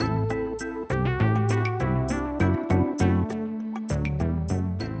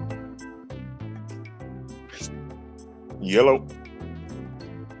Yellow.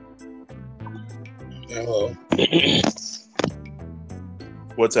 Hello.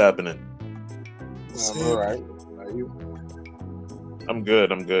 What's happening? I'm all right. How are you? I'm good.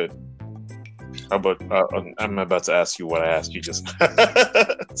 How about I'm about to ask you what I asked you just.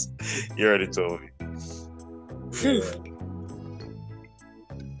 You already told me. Yeah.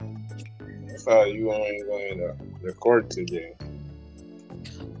 I thought you weren't going to record today.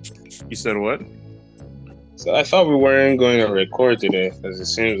 You said what? So I thought we weren't going to record today because it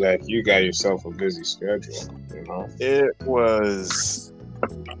seems like you got yourself a busy schedule, you know? It was.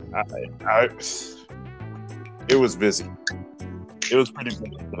 It was busy. It was pretty busy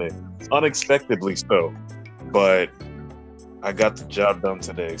today, unexpectedly so, but I got the job done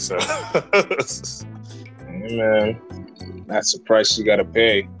today. So, Hey, man, that's a price you got to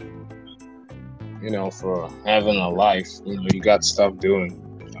pay, for having a life. You got stuff doing.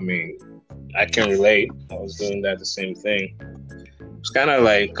 I mean, I can relate. I was doing the same thing. I was kind of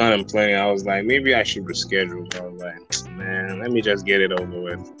like contemplating. I was like, maybe I should reschedule. But I was like, man, let me just get it over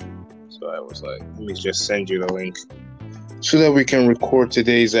with. So I was like, let me just send you the link so that we can record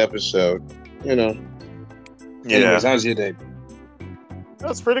today's episode. Yeah. Anyways, how's your day?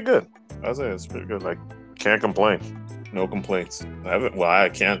 That's pretty good. I'll say it's pretty good. Like, can't complain. No complaints. I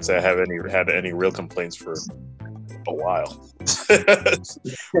can't say I have had any real complaints for a while.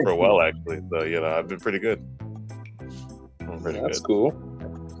 For a while, actually. So, I've been pretty good. That's cool.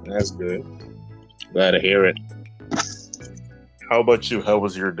 That's good. Glad to hear it. How about you? How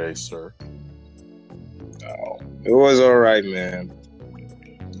was your day, sir? Oh, it was all right, man.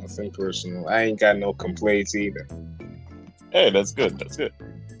 Nothing personal. I ain't got no complaints either. Hey, that's good.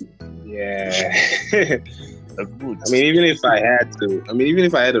 Yeah. That's good. I mean, even if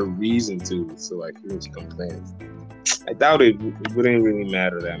I had a reason to like, feel complaints, I doubt it wouldn't really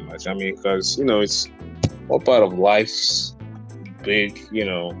matter that much. I mean, because, it's all part of life's big,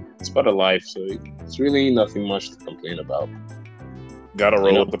 it's part of life. So it's really nothing much to complain about. Gotta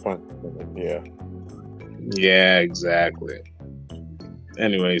roll with the punch. Yeah. Yeah, exactly.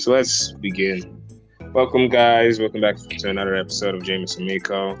 Anyways, let's begin. Welcome, guys. Welcome back to another episode of Jameson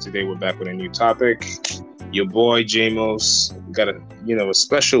Miko. Today, we're back with a new topic. Your boy, Jamos, got a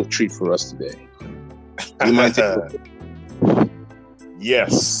special treat for us today. You might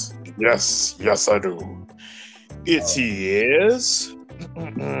Yes, I do. It is.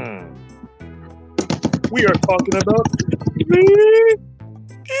 We are talking about the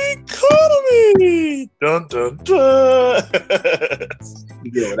economy. Dun dun dun.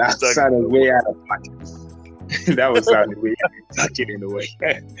 Yo, that sounded way out of pocket. That was sounding way out of pocket in a way.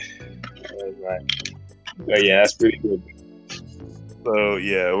 Right. But yeah, that's pretty good. So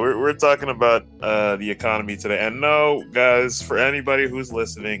yeah, we're talking about the economy today. And no, guys, for anybody who's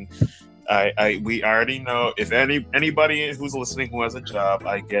listening, we already know if anybody who's listening who has a job,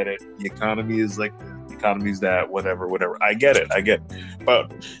 I get it. The economy is like the economy's that, whatever. I get it.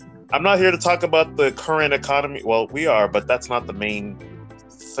 But I'm not here to talk about the current economy. Well, we are, but that's not the main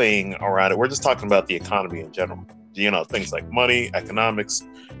thing around it. We're just talking about the economy in general. Things like money, economics,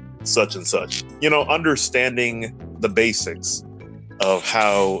 such and such. Understanding the basics of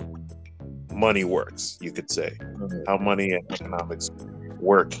how money works, you could say. How money and economics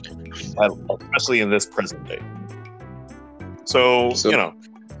work, especially in this present day. So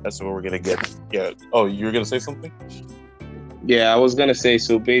that's what we're gonna get. Yeah. Oh, you were gonna say something? Yeah, I was gonna say.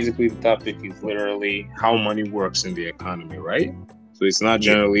 So basically, the topic is literally how money works in the economy, right? So it's not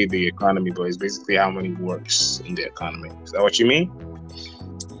generally the economy, but it's basically how money works in the economy. Is that what you mean?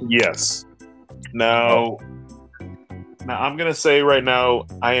 Yes. Now I'm gonna say right now,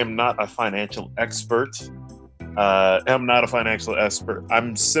 I am not a financial expert. I'm not a financial expert.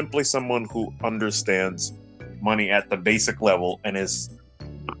 I'm simply someone who understands money at the basic level and is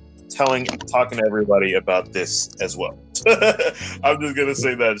talking to everybody about this as well. I'm just gonna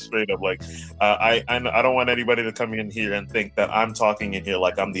say that straight up. Like, I don't want anybody to come in here and think that I'm talking in here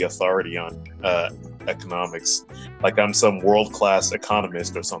like I'm the authority on economics, like I'm some world-class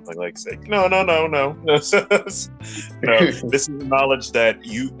economist or something. Like, say, no. No, this is knowledge that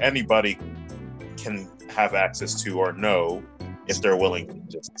anybody can have access to or know if they're willing to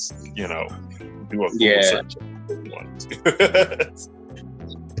just, do a Google search if you want to.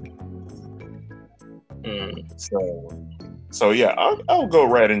 So yeah, I'll go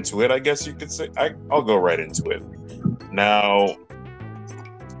right into it. I guess you could say I'll go right into it. Now,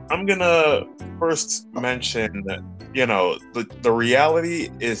 I'm gonna first mention that, the reality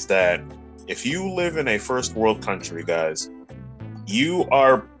is that if you live in a first world country, guys, you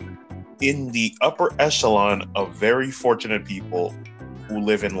are in the upper echelon of very fortunate people who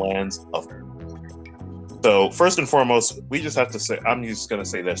live in lands of So first and foremost, we just have to say, I'm just gonna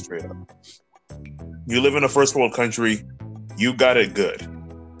say that straight up. You live in a first world country, you got it good.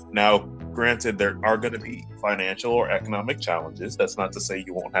 Now, granted, there are going to be financial or economic challenges. That's not to say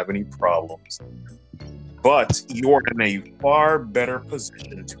you won't have any problems, but you are in a far better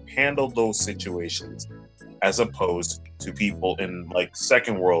position to handle those situations as opposed to people in like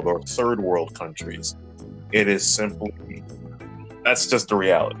second world or third world countries. It is simply, that's just the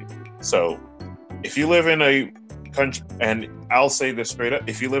reality. So if you live in a country, and I'll say this straight up,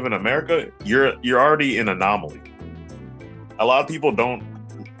 if you live in America, you're already an anomaly. A lot of people don't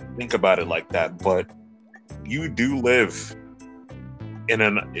think about it like that, but you do live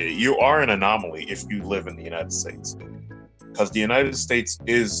you are an anomaly if you live in the United States, because the United States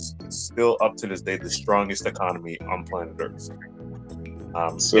is still up to this day the strongest economy on planet Earth.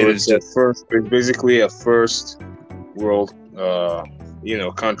 So it's basically a first world,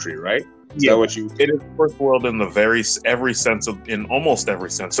 country, right? Is that what you? It is first world in in almost every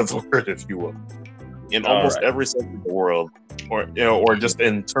sense of the word, if you will. In almost every sense of the world, or just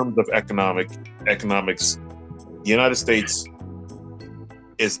in terms of economics, the United States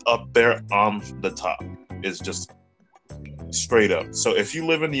is up there on the top. Is just straight up. So if you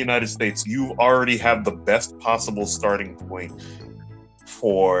live in the United States, you already have the best possible starting point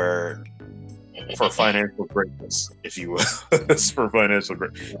for financial greatness, if you will. For financial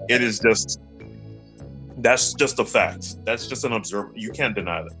greatness, it is just. That's just a fact. That's just an observer. You can't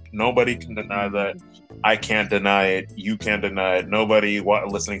deny that. Nobody can deny that. I can't deny it. You can't deny it. Nobody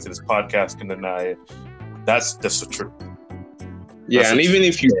listening to this podcast can deny it. That's just the truth. Yeah, and even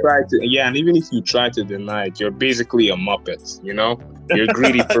if you try to deny it, you're basically a muppet. You know, you're a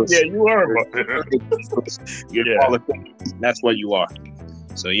greedy person. Yeah, you are a muppet. You're politician. That's what you are.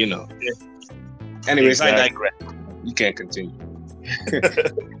 So Yeah. Anyways, exactly. I digress. You can't continue.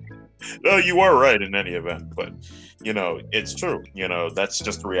 No, you are right in any event, but it's true. That's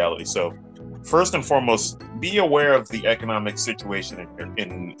just the reality. So first and foremost, be aware of the economic situation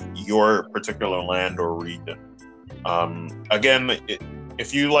in your particular land or region. Again,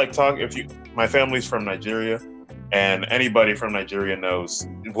 my family's from Nigeria, and anybody from Nigeria knows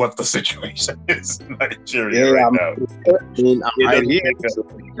what the situation is in Nigeria right now. You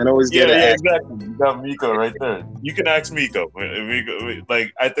can always get it. Exactly. You got Miko right there. You can ask Miko.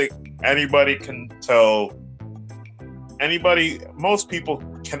 Like, I think anybody can tell. Most people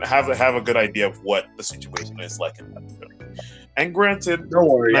can have a good idea of what the situation is like in Nigeria. And granted, don't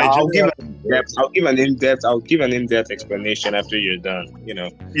worry, I'll give an in-depth explanation after you're done.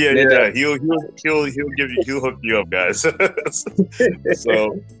 Yeah. He'll hook you up, guys.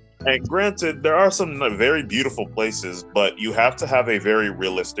 So, and granted, there are some very beautiful places, but you have to have a very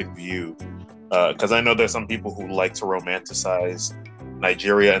realistic view. Because I know there's some people who like to romanticize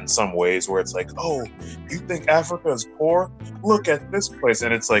Nigeria in some ways, where it's like, oh, you think Africa is poor? Look at this place,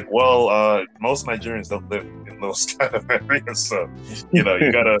 and it's like, well, most Nigerians don't live in those kind of areas, so you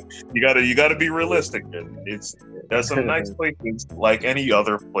gotta be realistic. There's some nice places like any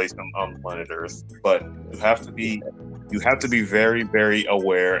other place on planet Earth, but you have to be very, very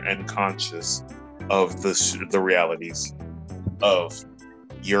aware and conscious of the realities of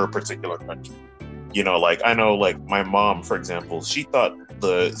your particular country. Like, I know, like, my mom, for example, she thought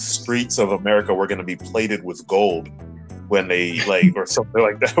the streets of America were going to be plated with gold when they, like, or something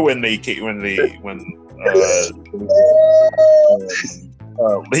like that,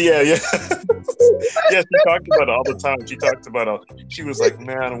 yeah. Yeah, she talked about it all the time. She was like,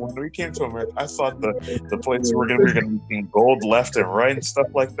 man, when we came to America, I thought the places were going to be seeing gold left and right and stuff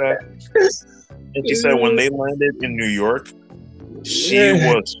like that. And she said when they landed in New York, she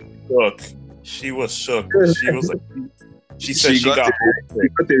was shook. She was shook. She was like, she said she got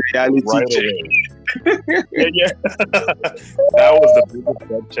the reality right away. Yeah. That was the biggest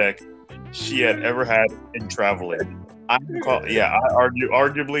gut check she had ever had in traveling. I argue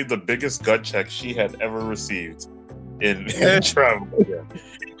arguably the biggest gut check she had ever received in traveling.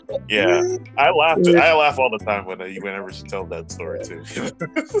 Yeah, I laugh all the time whenever she tells that story too.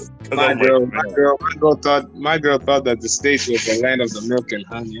 My girl thought that the States was the land of the milk and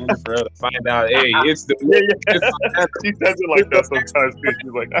honey. And for her to find out, hey, it's the she says it like that sometimes too.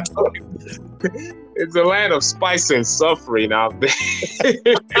 She's like, it's the land of spice and suffering out there.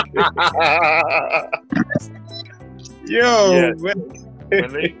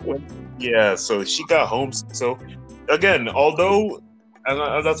 So she got home. So again, although.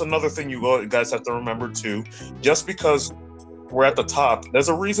 And that's another thing you guys have to remember too. Just because we're at the top, there's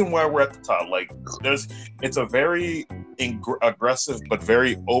a reason why we're at the top. Like, it's a very aggressive but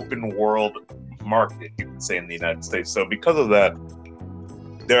very open world market, you can say, in the United States. So because of that,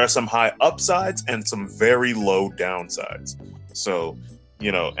 there are some high upsides and some very low downsides. So,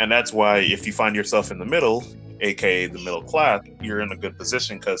 and that's why if you find yourself in the middle, aka the middle class, you're in a good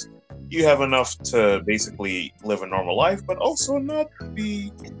position because you have enough to basically live a normal life, but also not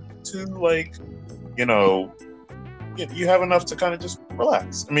be too you have enough to kind of just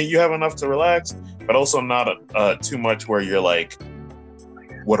relax. I mean, you have enough to relax, but also not too much where you're like,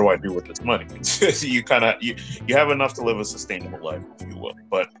 what do I do with this money? you have enough to live a sustainable life, if you will.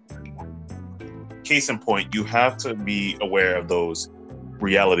 But case in point, you have to be aware of those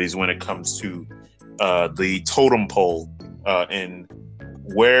realities when it comes to the totem pole in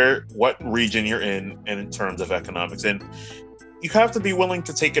what region you're in terms of economics. And you have to be willing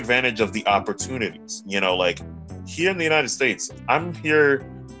to take advantage of the opportunities. Like here in the United States, I'm here,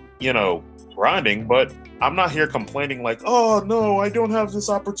 grinding, but I'm not here complaining like, oh no, I don't have this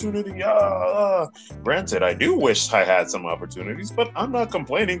opportunity. Granted, I do wish I had some opportunities, but I'm not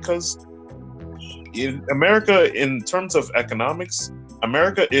complaining because in America, in terms of economics,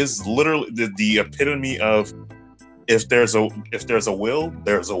 America is literally the epitome of if there's a will,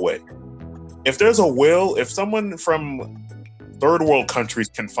 there's a way. If there's a will, if someone from third world countries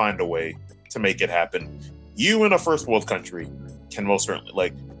can find a way to make it happen, you in a first world country can most certainly.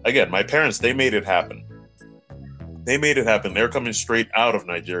 Like, again, my parents, they made it happen. They're coming straight out of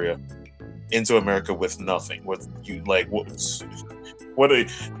Nigeria into America with nothing. With you, like the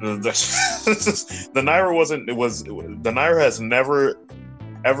Naira has never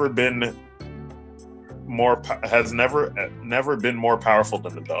ever been never been more powerful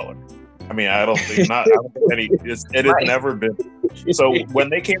than the dollar. I mean, I don't think it has never been. So when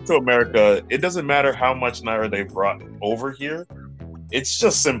they came to America, it doesn't matter how much Naira they brought over here. It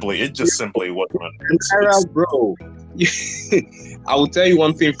just simply wasn't. Naira, bro. I will tell you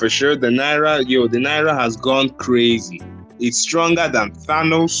one thing for sure. The Naira has gone crazy. It's stronger than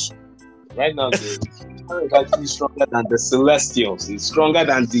Thanos. Right now, the Naira is actually stronger than the Celestials. It's stronger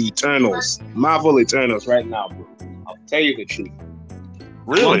than the Eternals. Marvel Eternals right now, bro. I'll tell you the truth.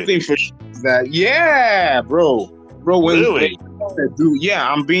 Really? One thing for sure is that, yeah, bro. When really?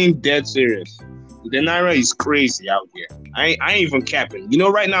 I'm being dead serious. The Naira is crazy out here. I ain't even capping.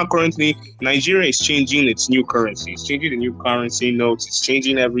 Right now, currently, Nigeria is changing its new currency. It's changing the new currency notes. It's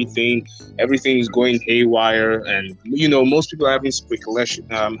changing everything. Everything is going haywire. And, most people are having speculations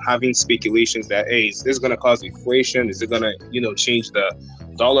that, hey, is this going to cause inflation? Is it going to, change the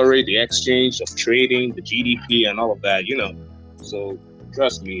dollar rate, the exchange of trading, the GDP, and all of that, So,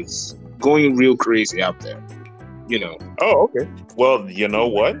 trust me, it's going real crazy out there, Oh, okay. Well, you know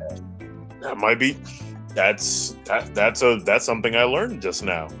what? That might be. That's something I learned just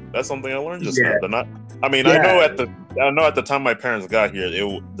now. That's something I learned just now. I know at the time my parents got here,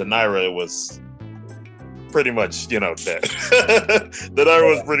 the Naira was pretty much dead. The Naira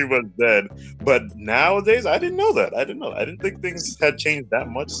was pretty much dead. But nowadays, I didn't know that. I didn't think things had changed that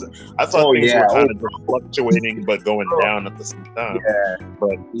much. I thought things were kind of just fluctuating but going down at the same time. Yeah,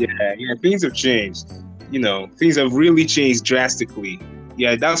 but things have changed. Things have really changed drastically.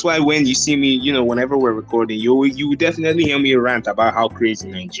 Yeah, that's why when you see me, whenever we're recording, you definitely hear me rant about how crazy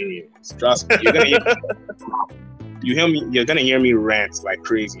Nigeria is. Trust me, you're gonna hear me rant like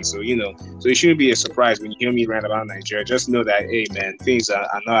crazy. So so it shouldn't be a surprise when you hear me rant about Nigeria. Just know that, hey man, things are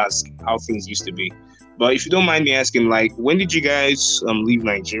not as how things used to be. But if you don't mind me asking, like, when did you guys leave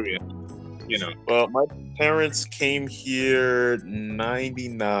Nigeria? Well, my parents came here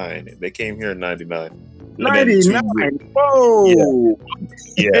 99. They came here in 99. 99. Whoa.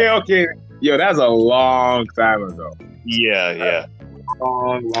 Yeah. Okay. Yo, that's a long time ago. Yeah.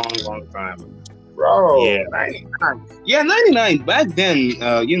 Long time ago. Bro. Yeah. 99. Yeah, 99. Back then,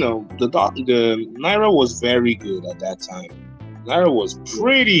 the Naira was very good at that time. Naira was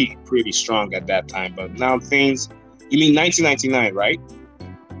pretty strong at that time. But now things. You mean 1999, right?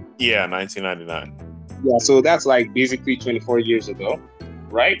 Yeah, 1999. Yeah, so that's like basically 24 years ago,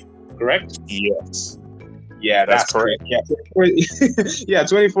 right? Correct? Yes. Yeah, that's correct. Yeah,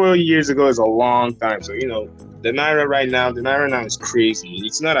 24 years ago is a long time. So, the Naira right now, the Naira now is crazy.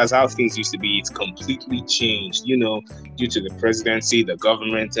 It's not as how things used to be. It's completely changed, due to the presidency, the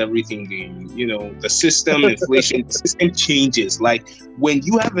government, everything, the system, inflation, the system changes. Like when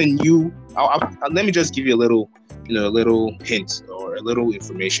you have a new, let me just give you a little hint or a little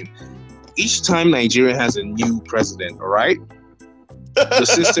information. Each time Nigeria has a new president, all right, the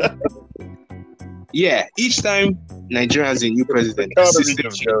system. Yeah, each time Nigeria has a new president, the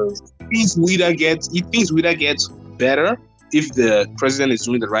system changes. Things will either get better if the president is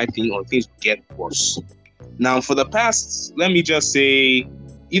doing the right thing, or things will get worse. Now, for the past, let me just say,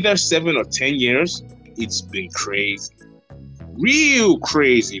 either 7 or 10 years, it's been crazy. real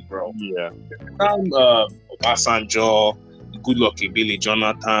crazy, bro. Yeah. Obasanjo, Goodluck Ebele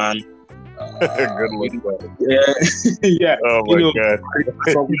Jonathan. Good You luck. know, yeah, yeah. Oh You my know, god.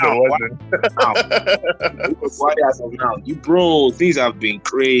 as of He's a now, legend. why as of now, things have been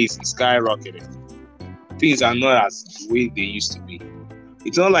crazy, skyrocketing. Things are not as the way they used to be.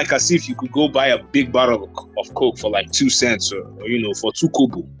 It's not like as if you could go buy a big bottle of Coke for like 2 cents or for 2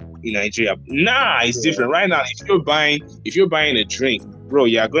 kobo in Nigeria. Nah, it's different. Right now, if you're buying a drink, bro,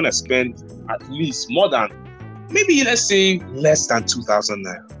 you're gonna spend at least more than, maybe let's say less than 2,000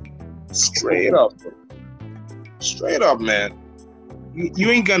 naira. Straight up, bro. Straight up, man. You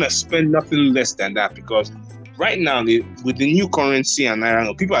ain't gonna spend nothing less than that, because right now, with the new currency and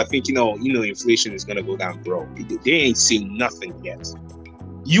naira, people are thinking, inflation is gonna go down, bro. They ain't seen nothing yet.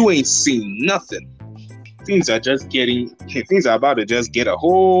 You ain't seen nothing. Things are about to just get a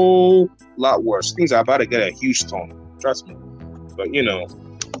whole lot worse. Things are about to get a huge turn. Trust me. But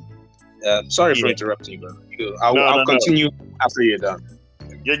sorry for interrupting you, but I'll continue after you're done.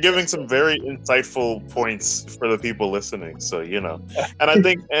 You're giving some very insightful points for the people listening. So, and I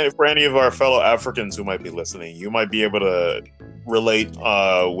think for any of our fellow Africans who might be listening, you might be able to relate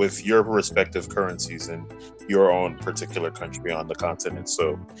with your respective currencies in your own particular country on the continent.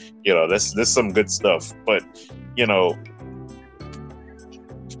 So, this is some good stuff. But,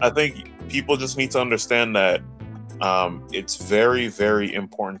 I think people just need to understand that it's very, very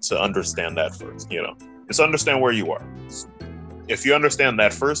important to understand that first, just understand where you are. If you understand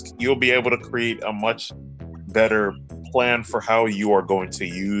that first, you'll be able to create a much better plan for how you are going to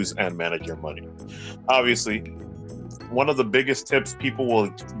use and manage your money. Obviously, one of the biggest tips people will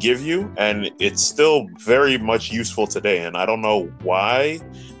give you, and it's still very much useful today, and I don't know why,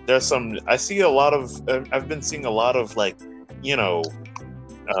 I've been seeing a lot of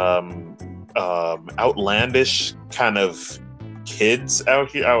outlandish kind of kids out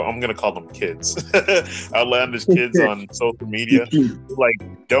here. I'm gonna call them kids. Outlandish kids on social media,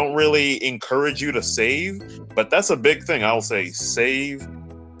 don't really encourage you to save, but that's a big thing. I'll say save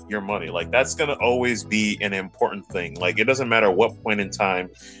your money. That's gonna always be an important thing. It doesn't matter what point in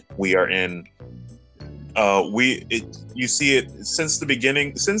time we are in. You see it since the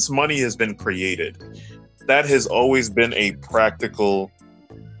beginning, since money has been created. That has always been a practical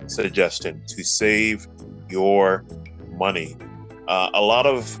suggestion, to save your money. A lot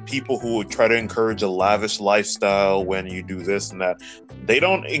of people who would try to encourage a lavish lifestyle when you do this and that, they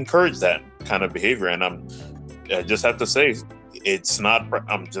don't encourage that kind of behavior. And I just have to say,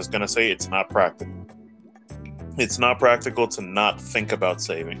 I'm just going to say it's not practical. It's not practical to not think about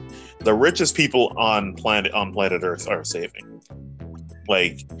saving. The richest people on planet Earth are saving.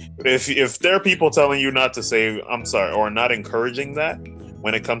 If there are people telling you not to save, I'm sorry, or not encouraging that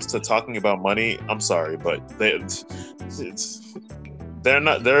when it comes to talking about money, I'm sorry, but they're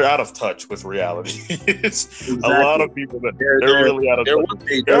out of touch with reality. Exactly. A lot of people that they're really out of touch.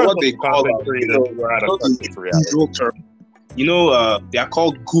 They're what they call out of touch with reality. They are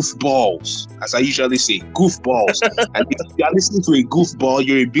called goofballs, as I usually say, goofballs. And if you are listening to a goofball,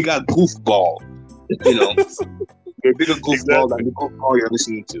 you're a bigger goofball. You're a bigger goofball than the goofball you're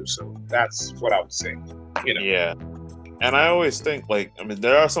listening to. So that's what I would say. Yeah. And I always think,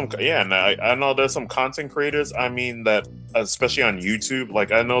 there are some, and I know there's some content creators, that, especially on YouTube,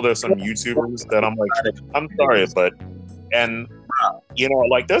 I know there's some YouTubers that I'm sorry, but, and,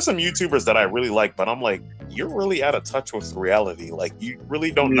 there's some YouTubers that I really like, but I'm you're really out of touch with reality. You really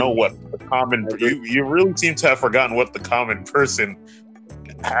don't know what the common, you really seem to have forgotten what the common person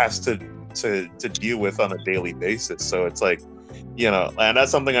has to deal with on a daily basis. So it's and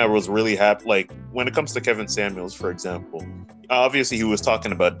that's something I was really happy. When it comes to Kevin Samuels, for example, obviously he was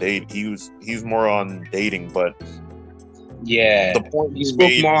talking about dating. He's more on dating, but the point he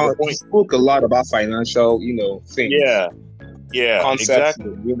spoke a lot about financial, things. Yeah, concepts,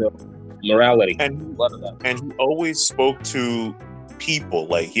 exactly. Morality, and he always spoke to people.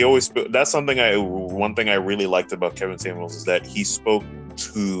 That's one thing I really liked about Kevin Samuels is that he spoke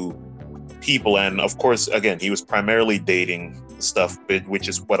to people, and of course, again, he was primarily dating stuff, which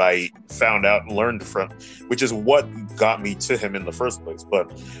is what I found out and learned from, which is what got me to him in the first place.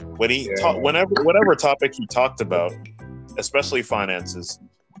 But when he whatever topic he talked about, especially finances,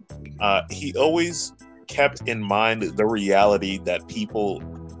 he always kept in mind the reality that people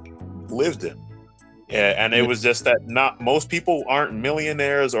lived in. And it was just that not most people aren't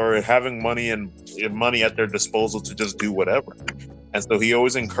millionaires or having money at their disposal to just do whatever. And so he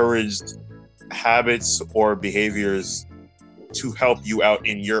always encouraged habits or behaviors to help you out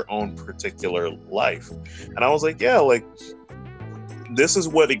in your own particular life. And I was this is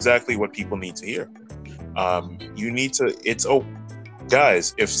exactly what people need to hear. You need to. It's oh,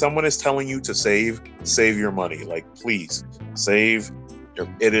 guys. If someone is telling you to save your money. Like, please save.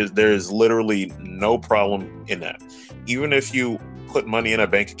 It is. There is literally no problem in that. Even if you put money in a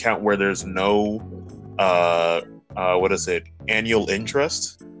bank account where there's no, what is it, annual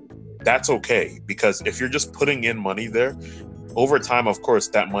interest, that's okay. Because if you're just putting in money there, over time, of course,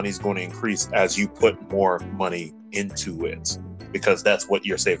 that money is going to increase as you put more money into it, because that's what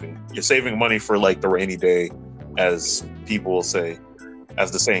you're saving. You're saving money for like the rainy day, as people will say,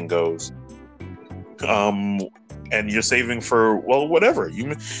 as the saying goes. And you're saving for, well, whatever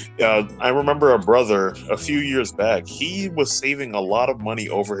you. I remember a brother a few years back. He was saving a lot of money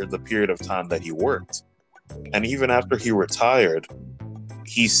over the period of time that he worked, and even after he retired,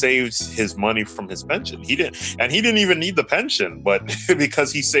 he saved his money from his pension. He didn't even need the pension, but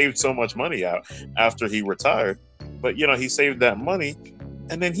because he saved so much money out after he retired. But he saved that money,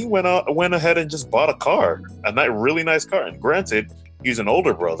 and then he went ahead and just bought a car, really nice car. And granted, he's an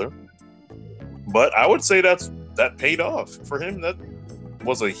older brother, but I would say that paid off for him. That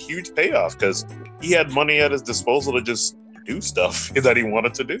was a huge payoff because he had money at his disposal to just do stuff that he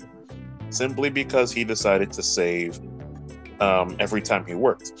wanted to do, simply because he decided to save every time he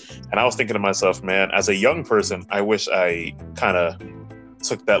worked. And I was thinking to myself, man, as a young person, I wish I kind of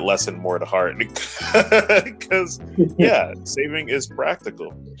took that lesson more to heart, because saving is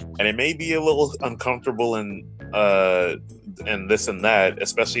practical, and it may be a little uncomfortable and this and that,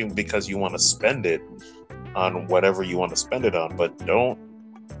 especially because you want to spend it on whatever you want to spend it on. But don't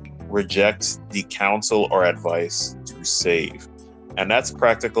reject the counsel or advice to save, and that's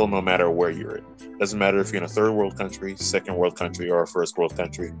practical no matter where you're in. Doesn't matter if you're in a third world country, second world country, or a first world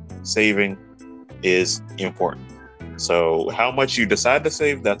country. Saving is important. So how much you decide to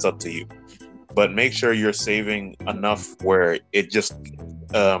save, that's up to you. But make sure you're saving enough where it just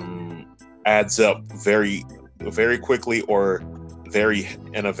adds up very, very quickly, or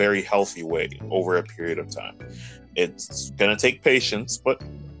in a very healthy way over a period of time. It's gonna take patience, but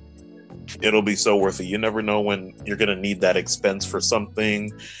it'll be so worth it. You never know when you're gonna need that expense for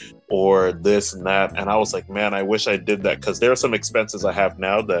something, or this and that. And I was like, man, I wish I did that, because there are some expenses I have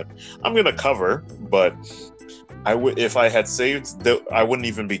now that I'm gonna cover, but if I had saved, I wouldn't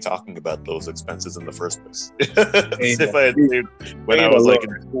even be talking about those expenses in the first place. If I had saved when I was like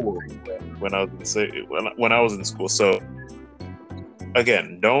in school, when I was in school. So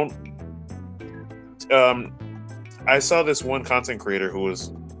again, don't. I saw this one content creator who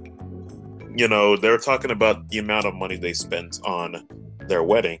was, they were talking about the amount of money they spent on their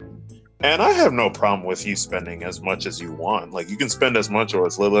wedding. And I have no problem with you spending as much as you want. Like, you can spend as much or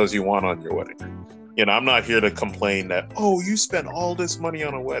as little as you want on your wedding. I'm not here to complain that, oh, you spent all this money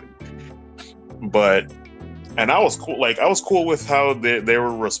on a wedding. And I was cool. Like, I was cool with how they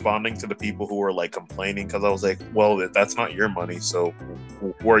were responding to the people who were like complaining, because I was like, well, that's not your money. So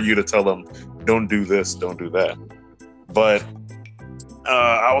who are you to tell them, don't do this, don't do that? But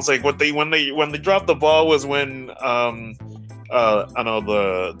I was like, when they dropped the ball was when I know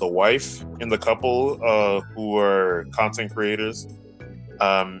the wife in the couple who are content creators.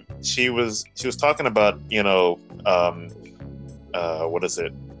 She was talking about what is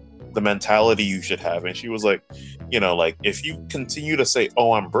it, the mentality you should have, and she was like, like, if you continue to say,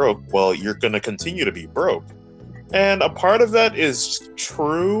 oh, I'm broke, well, you're gonna continue to be broke. And a part of that is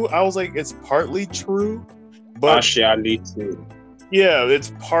true. I was like, it's partly true, but partially true. Yeah,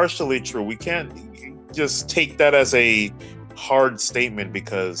 it's partially true. We can't just take that as a hard statement,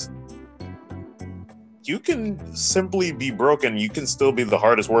 because you can simply be broken. You can still be the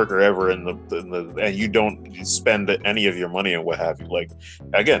hardest worker ever and you don't spend any of your money and what have you. Like,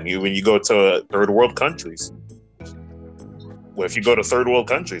 again, when you go to third world countries, well, if you go to third world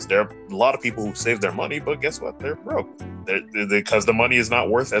countries, there are a lot of people who save their money, but guess what? They're broke because the money is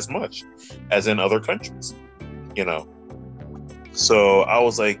not worth as much as in other countries, So I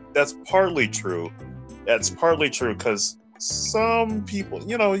was like, that's partly true. That's partly true, because some people,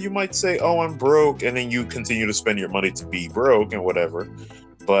 you might say, oh, I'm broke, and then you continue to spend your money to be broke and whatever.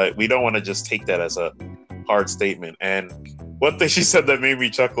 But we don't want to just take that as a hard statement. And one thing she said that made me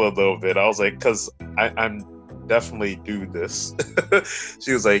chuckle a little bit, I was like, because I'm definitely do this.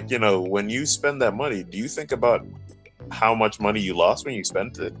 She was like, when you spend that money, do you think about how much money you lost when you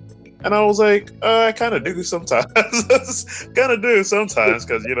spent it? And I was like, I kind of do sometimes. Because,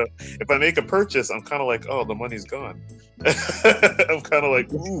 if I make a purchase, I'm kind of like, oh, the money's gone. I'm kind of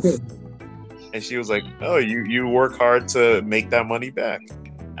like, oof. And she was like, oh, you work hard to make that money back.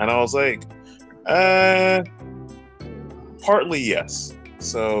 And I was like, partly yes.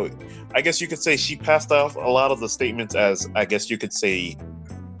 So I guess you could say she passed off a lot of the statements as, I guess you could say,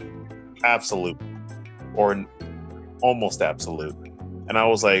 absolute. or almost absolute. And I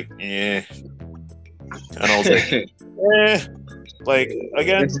was like, eh. And I was like, eh. Like,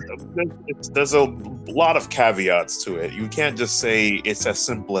 again, there's a lot of caveats to it. You can't just say it's as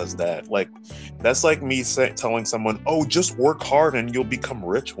simple as that. Like, that's like me telling someone, oh, just work hard and you'll become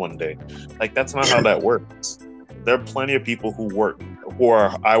rich one day. Like, that's not how that works. There are plenty of people who are,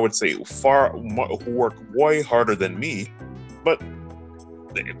 I would say, who work way harder than me, but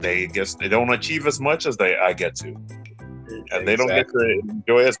they don't achieve as much as I get to. And they don't get to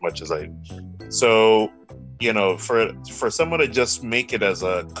enjoy as much as I do. So, you know, for someone to just make it as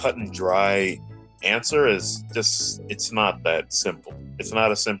a cut and dry answer is just, it's not that simple. It's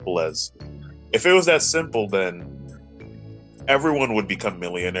not as simple as, if it was that simple, then everyone would become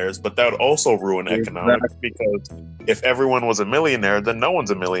millionaires, but that would also ruin economics, because if everyone was a millionaire, then no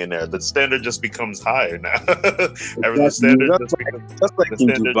one's a millionaire. The standard just becomes higher now. The standard just like in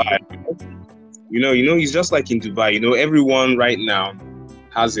Dubai. You know, it's just like in Dubai. You know, everyone right now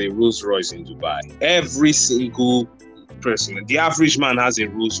has a Rolls Royce in Dubai. Every single person. The average man has a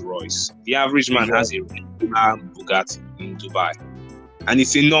Rolls Royce. The average man has a Bugatti in Dubai. And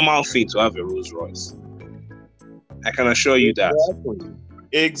it's a normal thing to have a Rolls Royce. I can assure you that.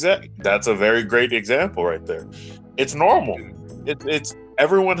 Exactly. That's a very great example right there. It's normal. It's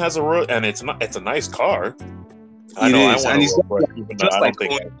everyone has a Rolls, and it's a nice car. I know. I want to Rolls, even though I don't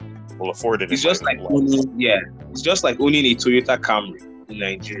think I will afford it. It's just like it's just like owning a Toyota Camry in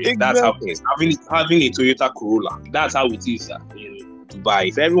Nigeria. Exactly. That's how it is. Having a Toyota Corolla. That's how it is in Dubai.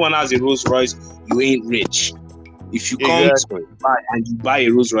 If everyone has a Rolls Royce, you ain't rich. If you come to Dubai and you buy a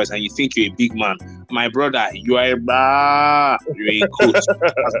Rolls Royce and you think you're a big man, my brother, you are you're a coach.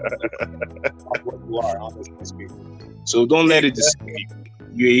 That's what you are, honestly speaking. So don't let it deceive you.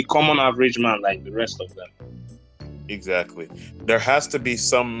 You're a common average man like the rest of them. Exactly. There has to be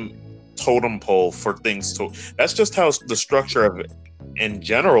some totem pole for things to. That's just how the structure of it in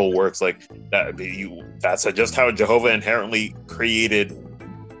general works. Like that. That's just how Jehovah inherently created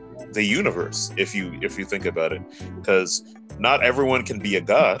the universe. If you think about it, because not everyone can be a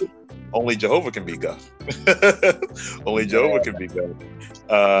god. Only Jehovah can be God. Only Jehovah can be God.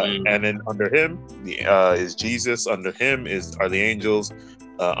 And then under him is Jesus. Under him are the angels.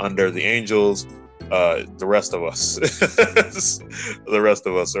 Under the angels, the rest of us. The rest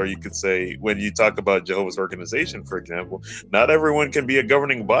of us. Or you could say, when you talk about Jehovah's organization, for example, not everyone can be a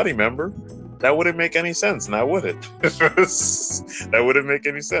governing body member. That wouldn't make any sense, now would it? That wouldn't make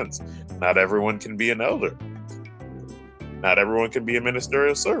any sense. Not everyone can be an elder. Not everyone can be a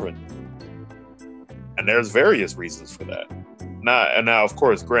ministerial servant. And there's various reasons for that. Now, of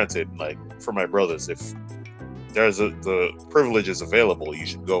course, granted, like for my brothers, if there's the privilege is available, you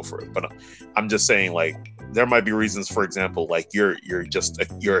should go for it. But I'm just saying, like, there might be reasons. For example, like you're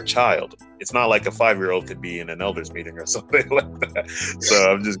a child. It's not like a 5-year-old could be in an elders meeting or something like that.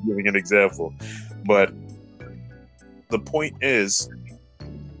 So I'm just giving an example. But the point is,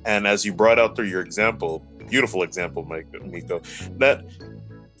 and as you brought out through your example, beautiful example, Miko, that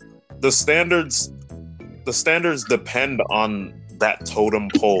the standards depend on that totem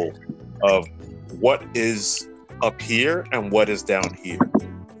pole of what is up here and what is down here,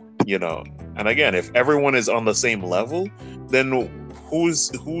 you know. And again, if everyone is on the same level, then who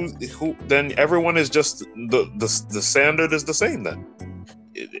then everyone is just the standard is the same. Then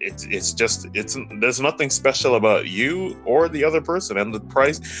it's there's nothing special about you or the other person, and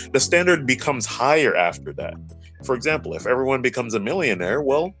the standard becomes higher after that. For example, if everyone becomes a millionaire,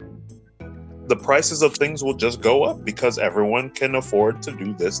 well, the prices of things will just go up because everyone can afford to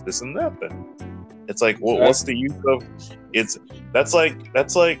do this and that. Then it's like, well, what's the use of it's? That's like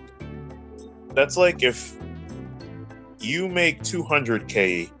if you make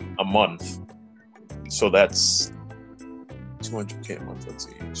 $200K a month, so that's $200K a month. Let's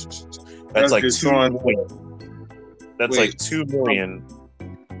see, that's like $2 million. That's like $2 million.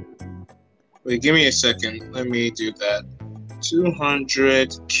 Wait, give me a second. Let me do that.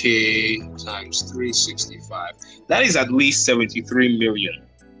 200K times 365. That is at least 73 million.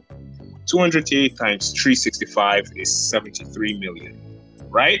 200K times 365 is 73 million.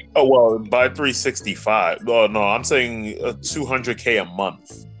 Right? Oh, well, by 365. Oh, no, I'm saying 200K a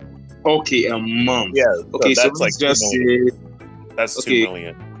month. Okay, a month. Yeah. Okay, so that's like just say, that's okay, 2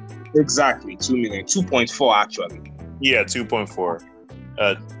 million. Exactly, 2 million. 2.4 actually. Yeah, 2.4.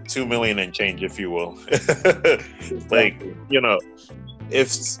 2 million and change, if you will. Like, you know,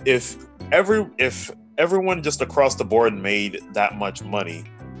 if everyone just across the board made that much money,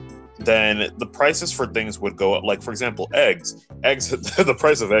 then the prices for things would go up. Like, for example, eggs, the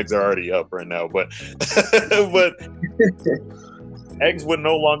price of eggs are already up right now, but but eggs would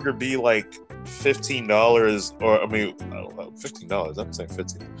no longer be like $15, or I mean, $15. I'm saying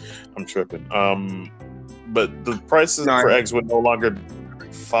 15. I'm tripping. But the prices No, for eggs would no longer be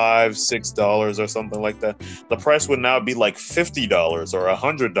 $5, $6 or something like that. The price would now be like $50 or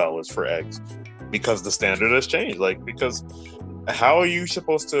 $100 for eggs because the standard has changed. Like, because how are you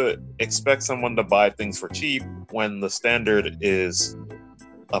supposed to expect someone to buy things for cheap when the standard is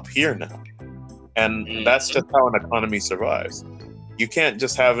up here now? And that's just how an economy survives. You can't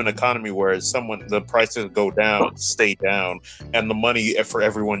just have an economy where the prices go down, stay down, and the money for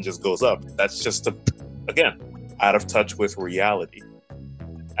everyone just goes up. That's just again, out of touch with reality.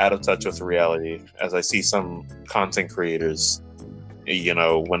 Out of touch with reality. As I see some content creators,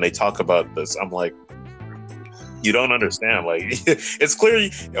 when they talk about this, I'm like, you don't understand. Like, it's clear,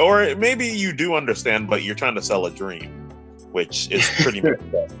 or maybe you do understand, but you're trying to sell a dream, which is pretty much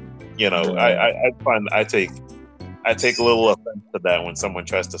that. I take a little offense to that when someone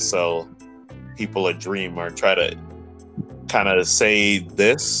tries to sell people a dream or try to kind of say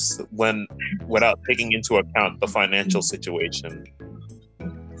this without taking into account the financial situation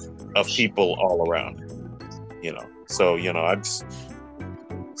of people all around. I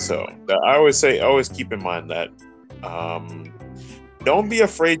always keep in mind that don't be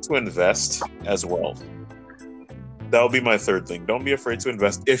afraid to invest as well. That'll be my third thing. Don't be afraid to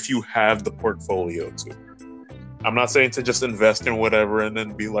invest if you have the portfolio to. I'm not saying to just invest in whatever and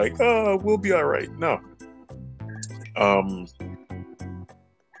then be like, oh, we'll be all right. No. I'm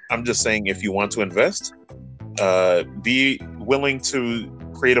just saying if you want to invest, be willing to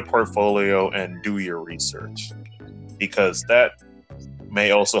create a portfolio and do your research, because that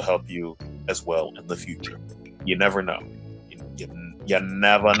may also help you as well in the future. You never know. You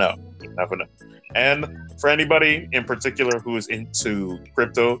never know. You never know. And for anybody in particular who is into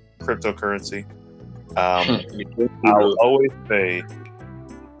cryptocurrency, I'll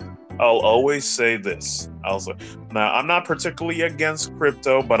always say this. Now, I'm not particularly against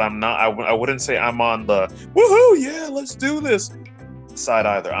crypto, but I wouldn't say I'm on the woohoo, yeah, let's do this side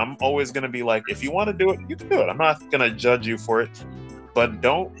either. I'm always going to be like, if you want to do it, you can do it. I'm not going to judge you for it, but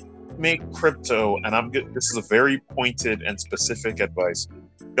don't make crypto, and this is a very pointed and specific advice.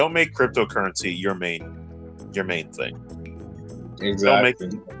 Don't make cryptocurrency your main thing. Exactly. Don't make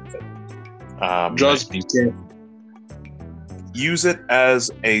it. Just be careful. Use it as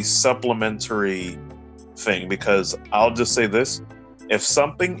a supplementary thing, because I'll just say this: if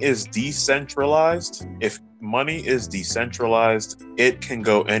something is decentralized, if money is decentralized, it can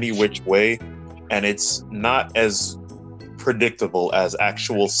go any which way, and it's not as predictable as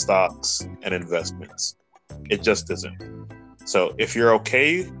actual stocks and investments. It just isn't. So if you're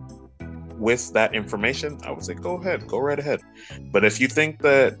okay with that information, I would say go right ahead. But if you think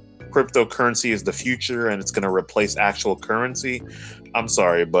that cryptocurrency is the future and it's going to replace actual currency, I'm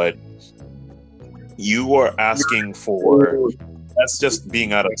sorry, but you are asking for, that's just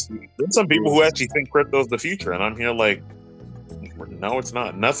being out of, there's some people who actually think crypto is the future, and I'm here like, no, it's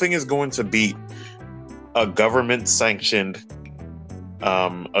not. Nothing is going to beat a government sanctioned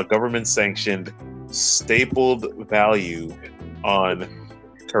stapled value on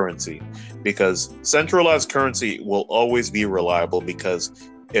currency, because centralized currency will always be reliable, because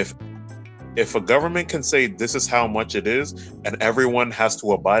if a government can say this is how much it is and everyone has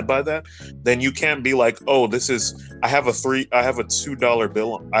to abide by that, then you can't be like, oh, I have a $2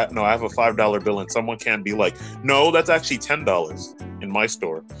 bill. I have a $5 bill, and someone can't be like, no, that's actually $10 in my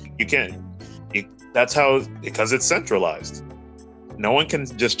store. You can't. That's how, because it's centralized. No one can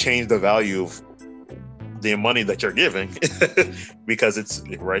just change the value of the money that you're giving because it's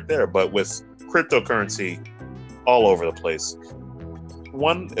right there. But with cryptocurrency, all over the place.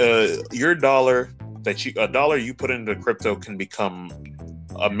 Your dollar a dollar you put into crypto can become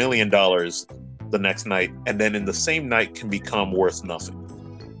 $1 million the next night, and then in the same night can become worth nothing.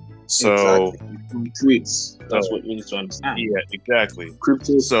 So exactly. Tweets. That's what you need to understand. Yeah, exactly.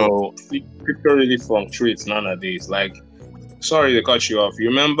 Crypto really fluctuates nowadays. Like, sorry to cut you off. You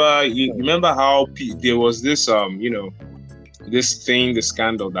remember how there was this this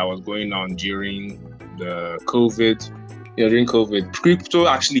scandal that was going on during the COVID. Yeah, during COVID, crypto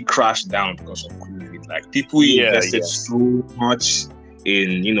actually crashed down because of COVID. Like, people invested so much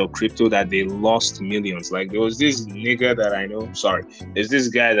in crypto that they lost millions. Like, there was this nigga that I know. Sorry, there's this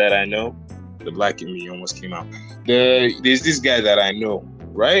guy that I know. The black in me almost came out. There's this guy that I know,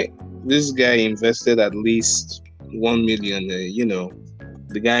 right? This guy invested at least $1 million.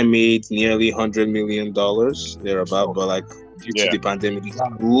 The guy made nearly $100 million thereabout, but like due to the pandemic, he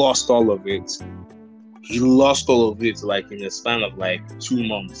lost all of it. He lost all of it like in a span of like 2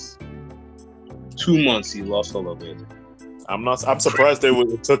 months. 2 months, he lost all of it. I'm surprised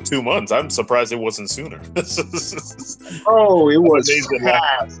it took 2 months. I'm surprised it wasn't sooner. Oh, it was Amazing.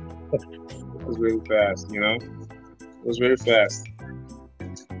 fast. It was really fast. It was very fast.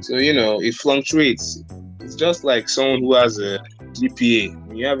 So it fluctuates. It's just like someone who has a GPA.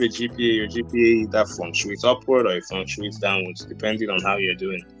 When you have a GPA, your GPA that fluctuates upward or it fluctuates downwards, depending on how you're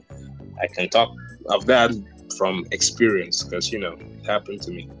doing. I can talk of that from experience because it happened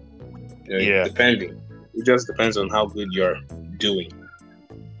to me. Yeah. Depending, it just depends on how good you're doing.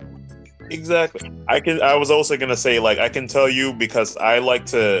 Exactly. I was also gonna say, like, I can tell you because I like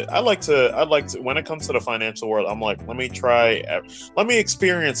to when it comes to the financial world, I'm like, let me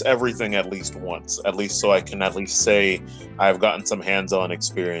experience everything at least once, at least so I can at least say I've gotten some hands-on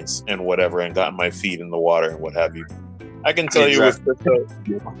experience and whatever, and gotten my feet in the water and what have you. I can tell you with crypto,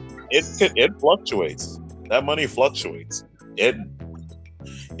 it fluctuates. That money fluctuates.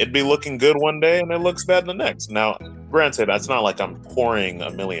 It'd be looking good one day and it looks bad the next. Now, granted, that's not like I'm pouring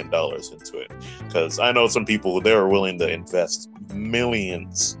 $1 million into it, because I know some people, they are willing to invest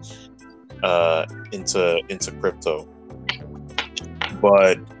millions into crypto.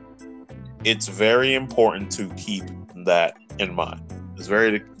 But it's very important to keep that in mind. It's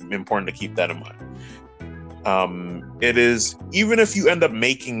very important to keep that in mind. It is, even if you end up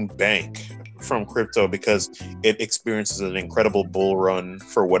making bank from crypto because it experiences an incredible bull run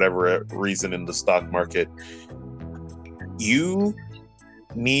for whatever reason in the stock market, you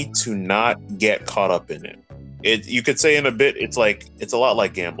need to not get caught up in it. You could say in a bit, it's a lot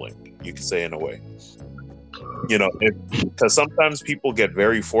like gambling, you could say, in a way. Because sometimes people get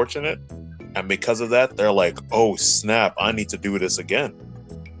very fortunate, and because of that, they're like, oh snap, I need to do this again.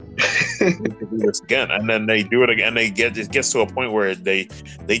 And then they do it again. It gets to a point where they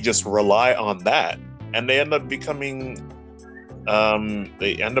just rely on that, and they end up becoming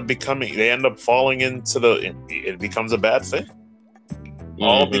they end up falling into it becomes a bad thing.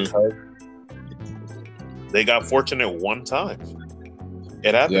 All because they got fortunate one time.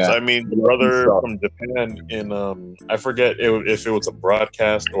 It happens. Yeah. I mean, the brother from Japan in I forget if it was a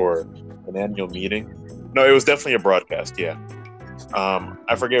broadcast or an annual meeting. No, it was definitely a broadcast. Yeah.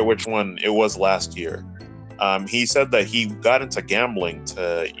 I forget which one it was last year. He said that he got into gambling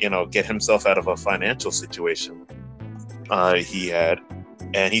to, get himself out of a financial situation he had.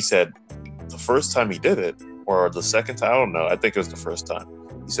 And he said the first time he did it, or the second time, I don't know, I think it was the first time.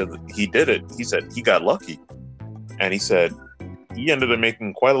 He said he did it. He said he got lucky. And he said he ended up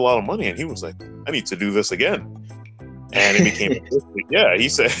making quite a lot of money. And he was like, I need to do this again. And it became, yeah, he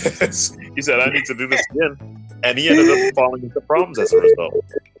said, I need to do this again. And he ended up falling into problems as a result.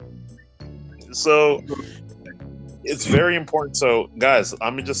 So it's very important. So, guys,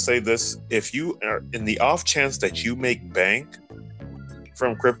 I'm going to just say this. If you are in the off chance that you make bank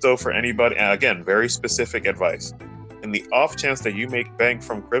from crypto for anybody, and again, very specific advice. In the off chance that you make bank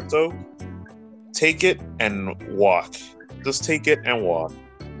from crypto, take it and walk. Just take it and walk.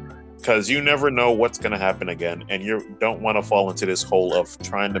 Because you never know what's going to happen again. And you don't want to fall into this hole of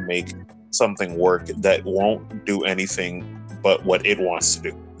trying to make something work that won't do anything but what it wants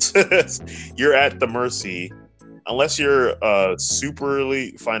to do. You're at the mercy, unless you're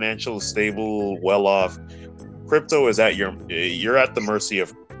superly financially stable, well off. Crypto is you're at the mercy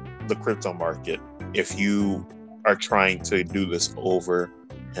of the crypto market if you are trying to do this over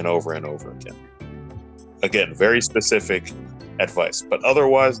and over and over again. Again, very specific advice, but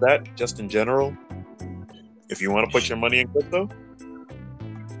otherwise, that just in general, if you want to put your money in crypto,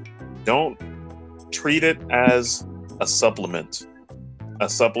 don't treat it as a supplementary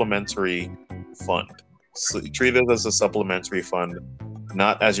fund. So treat it as a supplementary fund,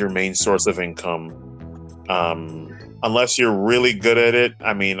 not as your main source of income. Unless you're really good at it.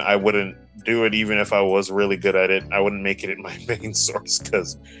 I mean, I wouldn't do it even if I was really good at it. I wouldn't make it my main source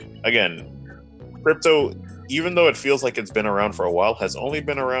because, again, crypto, even though it feels like it's been around for a while, has only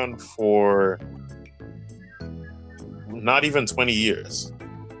been around for not even 20 years.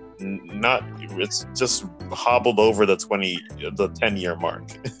 It's just hobbled over the 10-year mark.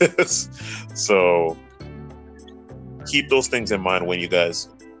 So keep those things in mind when you guys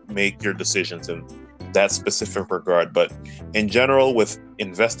make your decisions in that specific regard. But in general, with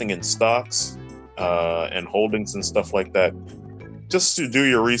investing in stocks and holdings and stuff like that, just to do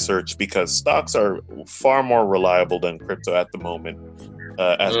your research, because stocks are far more reliable than crypto at the moment,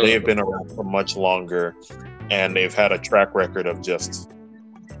 as they have been around for much longer, and they've had a track record of just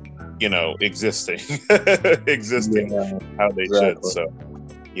existing how they should. So,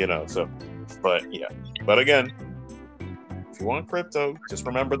 but again, if you want crypto, just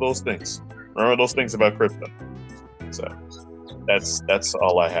remember those things. Remember those things about crypto. So that's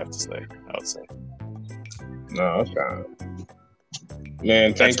all I have to say, I would say. No, okay.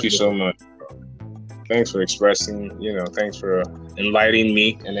 Man, That's thank you so much. Thanks for expressing, thanks for enlightening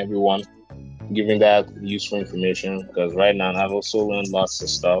me and everyone, giving that useful information. Because right now, I've also learned lots of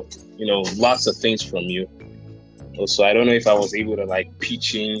stuff, lots of things from you. Also, I don't know if I was able to like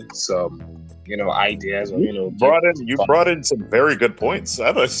pitch in some, ideas or, give you thought. brought in some very good points.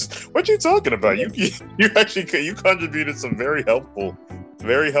 What you talking about? You actually you contributed some very helpful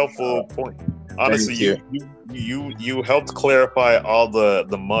points. Honestly, Thank you. you helped clarify all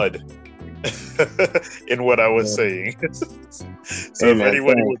the mud in what I was saying. So Hey, if man,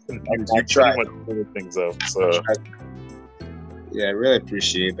 anybody was thanks. confused, I you tried. pretty much cleared things up. I So tried. Yeah, I really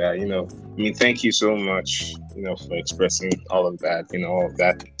appreciate that. Thank you so much, for expressing all of that, all of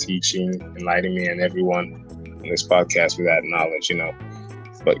that teaching, enlightening me and everyone on this podcast with that knowledge.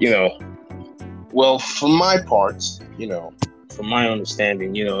 But, well, for my part, from my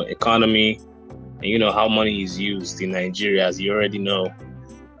understanding, economy and, how money is used in Nigeria, as you already know.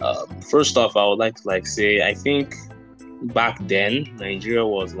 First off, I would like to like say, I think back then, Nigeria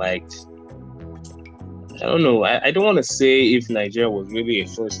was like, I don't know. I don't want to say if Nigeria was really a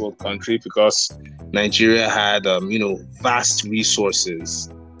first world country because Nigeria had, vast resources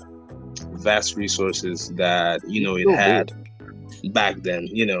that, it had back then,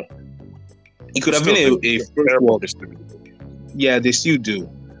 It could have been a first world. Yeah, they still do,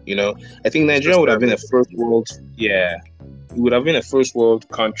 I think Nigeria would have been a first world. Yeah, it would have been a first world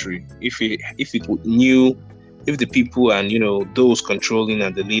country if it knew, if the people and, those controlling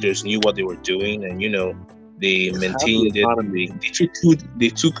and the leaders knew what they were doing and, they maintained it. They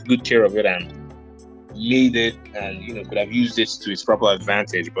took good care of it and made it, and could have used it to its proper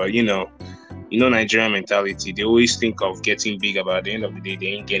advantage. But Nigerian mentality. They always think of getting bigger, but at the end of the day, they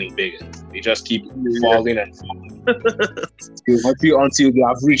ain't getting bigger. They just keep falling and falling until they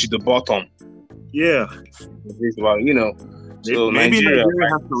have reached the bottom. Yeah. Well, so maybe Nigeria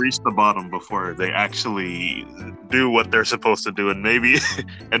has to reach the bottom before they actually do what they're supposed to do, and maybe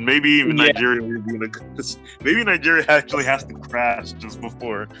Nigeria maybe Nigeria actually has to crash just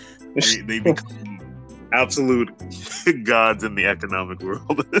before they become absolute gods in the economic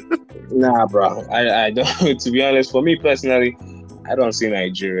world. Nah, bro. I don't. To be honest, for me personally, I don't see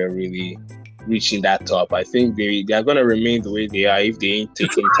Nigeria really reaching that top. I think they are gonna remain the way they are if they ain't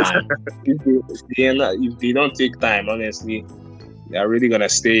taking time. If they don't take time, honestly, they are really gonna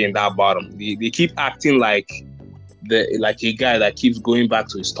stay in that bottom. They keep acting like a guy that keeps going back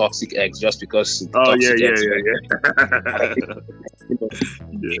to his toxic ex just because.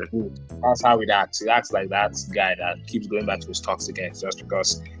 That's how it acts. It acts like that guy that keeps going back to his toxic ex just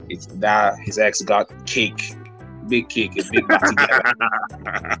because it's that his ex got big cake, a big party guy.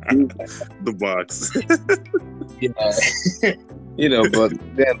 The box. But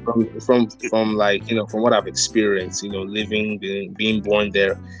then from like, from what I've experienced, living, being born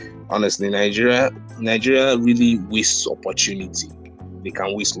there, honestly, Nigeria really wastes opportunity. They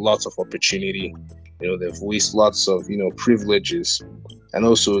can waste lots of opportunity. They've wasted lots of, privileges. And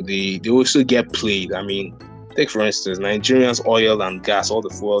also they also get played. I mean, take for instance, Nigerians' oil and gas, all the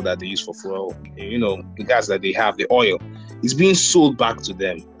fuel that they use for fuel, the gas that they have, the oil, is being sold back to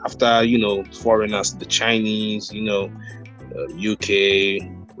them after, foreigners, the Chinese, UK,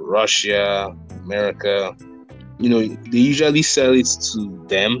 Russia, America, they usually sell it to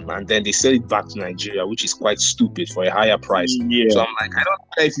them and then they sell it back to Nigeria, which is quite stupid for a higher price. Yeah. So I'm like, I don't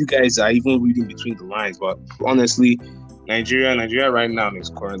know if you guys are even reading between the lines, but honestly, Nigeria right now is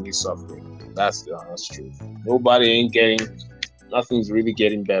currently suffering. That's the honest truth. Nothing's really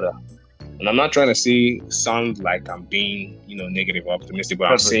getting better. And I'm not trying to sound like I'm being, negative or optimistic, but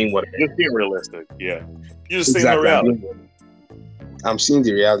I'm saying what just being realistic. Yeah. You're just saying the reality. I'm seeing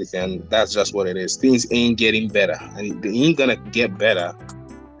the reality, and that's just what it is. Things ain't getting better, and they ain't gonna get better,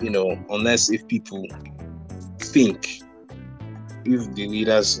 unless if people think, if the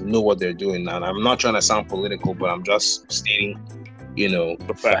leaders know what they're doing now. And I'm not trying to sound political, but I'm just stating, the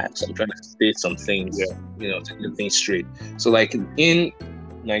facts. I'm trying to state some things, to get things straight. So, like in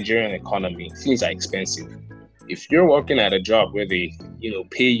Nigerian economy, things are expensive. If you're working at a job where they,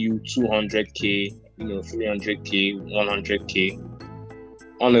 pay you 200K, 300K, 100K.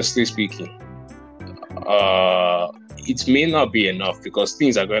 Honestly speaking, it may not be enough because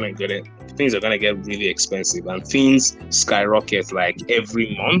things are gonna get really expensive and things skyrocket like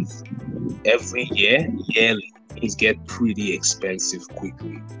every month, every yearly. Things get pretty expensive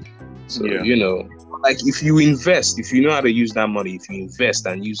quickly. So like if you invest, if you know how to use that money, if you invest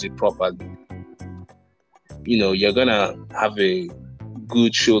and use it properly, you're gonna have a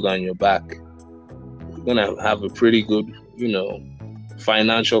good shoulder on your back. You're gonna have a pretty good,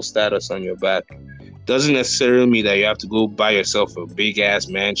 financial status on your back, Doesn't necessarily mean that you have to go buy yourself a big ass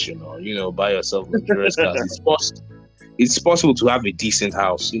mansion or buy yourself luxurious cars. It's possible to have a decent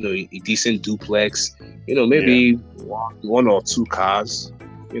house, a decent duplex, maybe one or two cars,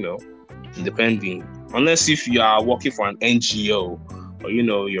 depending. Unless if you are working for an NGO or,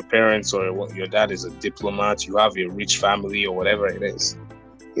 your parents or your dad is a diplomat, you have a rich family or whatever it is.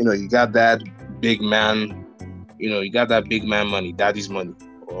 You got that big man, money, daddy's money,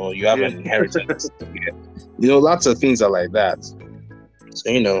 or you have an inheritance. Lots of things are like that.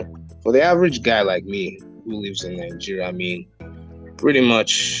 So, for the average guy like me who lives in Nigeria, I'm pretty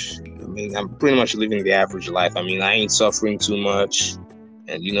much living the average life. I ain't suffering too much,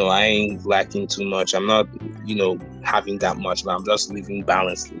 and I ain't lacking too much. I'm not, having that much, but I'm just living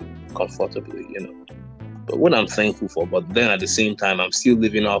balancedly, comfortably, But what I'm thankful for, but then at the same time, I'm still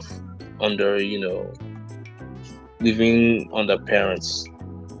living under parents'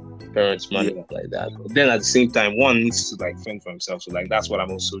 money, like that. But then at the same time, one needs to fend for himself. So that's what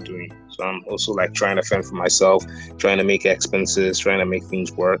I'm also doing. So I'm also trying to fend for myself, trying to make expenses, trying to make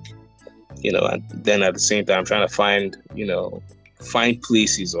things work, and then at the same time, trying to find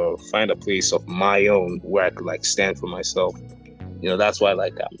places or find a place of my own where I could stand for myself. That's why I'm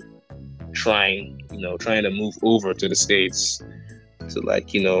trying to move over to the States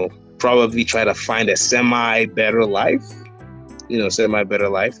to probably try to find a semi better life.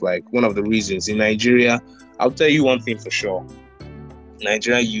 One of the reasons in Nigeria, I'll tell you one thing for sure.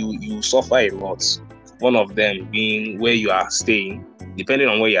 Nigeria, you suffer a lot. One of them being where you are staying, depending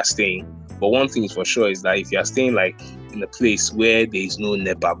on where you are staying. But one thing is for sure is that if you are staying in a place where there is no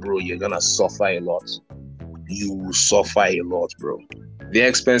NEPA, bro, you're gonna suffer a lot. You will suffer a lot, bro. The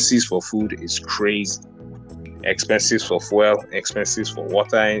expenses for food is crazy. Expenses for fuel, expenses for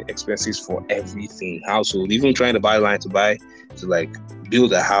water, expenses for everything. Household, even trying to buy land to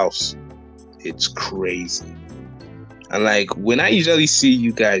build a house, it's crazy. And when I usually see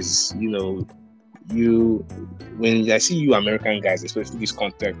you guys, when I see you American guys, especially these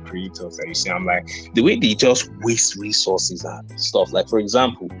content creators that you see, I'm the way they just waste resources and stuff. For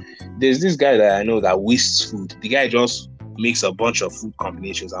example, there's this guy that I know that wastes food. The guy just makes a bunch of food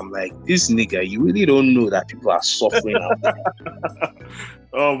combinations. I'm this nigga, you really don't know that people are suffering out there.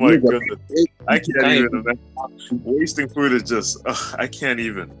 Oh my goodness. I can't even. Wasting food is just, I can't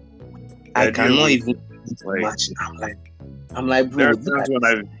even. I cannot even imagine. I'm bro. There are times when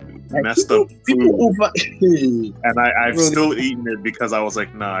I've messed up food and I've still eaten it because I was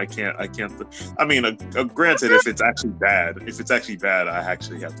nah, I can't. Granted, if it's actually bad, I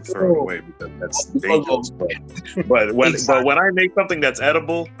actually have to throw it away because that's dangerous. But when I make something that's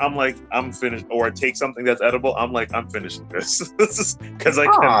edible, I'm I'm finished. Or I take something that's edible, I'm I'm finishing this. Because I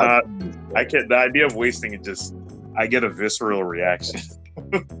cannot. I can't. The idea of wasting it I get a visceral reaction.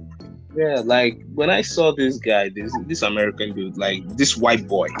 Yeah, when I saw this guy, this American dude, this white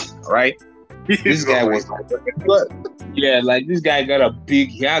boy, right? This guy was this guy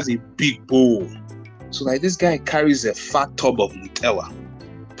he has a big bowl. So this guy carries a fat tub of Nutella,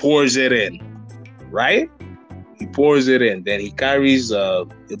 pours it in, right? He pours it in, then he carries a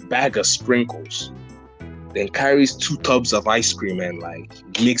bag of sprinkles, then carries 2 tubs of ice cream and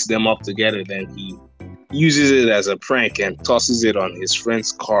mix them up together, then he uses it as a prank and tosses it on his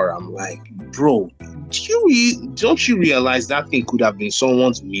friend's car. I'm bro, don't you realize that thing could have been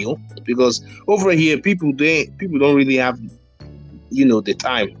someone's meal? Because over here, people don't really have, the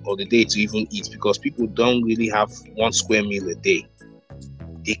time or the day to even eat, because people don't really have 1 square meal a day.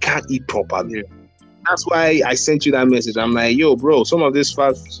 They can't eat properly. That's why I sent you that message. I'm yo, bro, some of these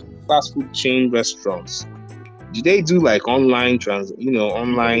fast food chain restaurants, do they do online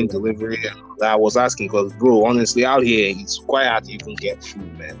online delivery? I was asking because, bro, honestly, out here it's quite hard to even get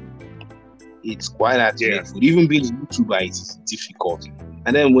food, man. It's quite hard to get food. Even being a YouTuber, it's difficult.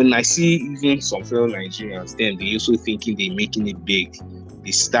 And then when I see even some fellow Nigerians, then they also thinking they're making it big. They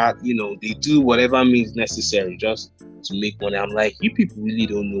start, they do whatever means necessary just to make money. I'm you people really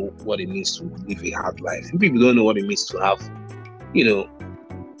don't know what it means to live a hard life. You people don't know what it means to have, to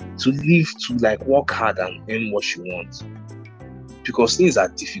live, to work hard and earn what you want. Because things are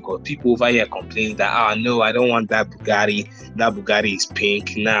difficult. People over here complaining that, no, I don't want that Bugatti. That Bugatti is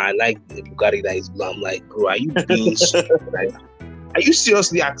pink. Nah, I like the Bugatti that is blue. I'm bro, are you being are you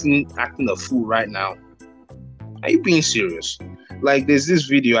seriously acting a fool right now? Are you being serious? There's this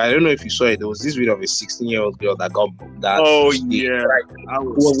video, I don't know if you saw it. There was this video of a 16-year-old girl that got that. Oh yeah, I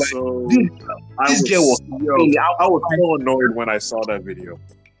was so annoyed when I saw that video.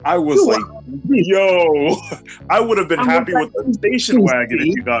 I was yo, I would have been happy with the station wagon if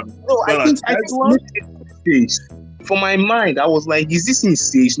you got me. No, I think for my mind, I was like, is this in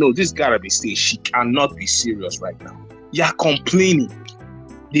stage? No, this gotta be stage. She cannot be serious right now. You're complaining.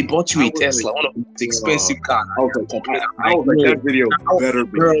 They bought you a Tesla, one of the most expensive cars. I was like, that video better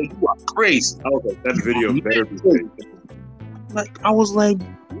be. Girl, you are crazy. I was like, that video better be fake. Like, I was like,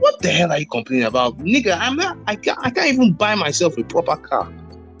 what the hell are you complaining about? Nigga, I can't even buy myself a proper car.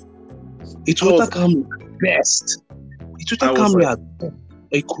 A Toyota Camry best. A Toyota Camry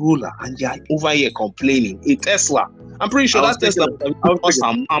a Corolla, and you're over here complaining. A Tesla. I'm pretty sure that Tesla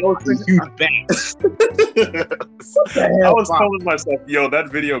was huge bang. I was telling myself, yo,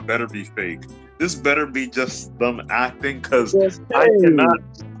 that video better be fake. This better be just them acting, because I cannot.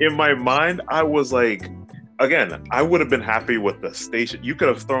 In my mind, I was like, again, I would have been happy with the station. You could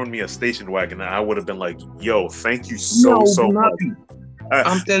have thrown me a station wagon, and I would have been like, yo, thank you so much.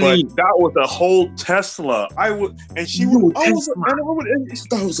 I'm telling you, that was a whole Tesla. I would, and she would. I was, and I would, and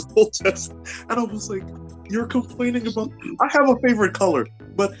that was a whole Tesla, and I was like, "You're complaining about." I have a favorite color,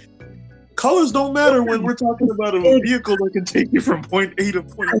 but colors don't matter when we're talking about a vehicle that can take you from point A to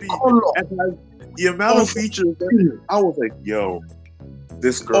point B. And the amount of features, I was like, "Yo,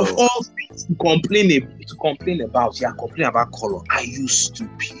 this girl." Of all things to complain about, complaining about color. Are you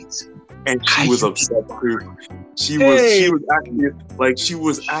stupid? And she was upset too. She was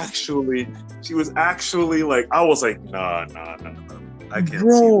actually like, I was like, nah. I can't see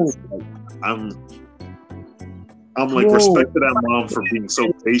this. Like, I'm like, respect to that mom for being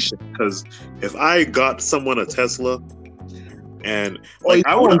so patient, because if I got someone a Tesla and like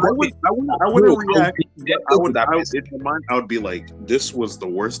I wouldn't react. In my mind, I would be like, this was the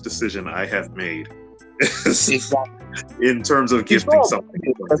worst decision I have made. In terms of gifting something.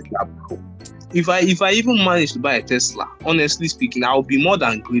 If I even manage to buy a Tesla, honestly speaking, I'll be more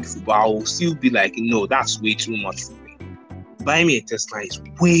than grateful, but I will still be like, no, that's way too much for me. Buying me a Tesla is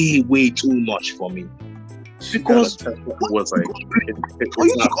way too much for me. Because was like,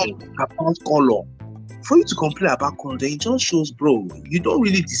 for you to complain about color, then it just shows, bro, you don't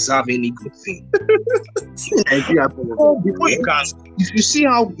really deserve any good thing. Before you can, if you see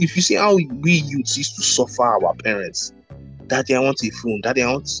how we youths used to suffer our parents, Daddy, I want a phone.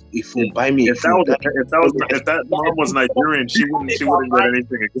 Buy me a phone. If that mom was Nigerian, she wouldn't get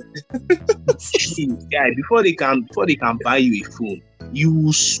anything again. Yeah, before they can buy you a phone, you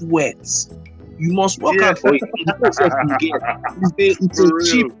will sweat. You must work out for it.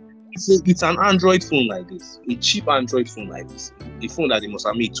 It's an Android phone like this, a cheap Android phone like this, a phone that they must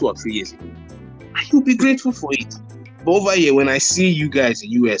have made 2 or 3 years ago. And you'll be grateful for it. But over here, when I see you guys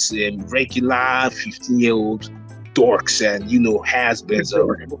in US, regular 15-year-old dorks and has-beens,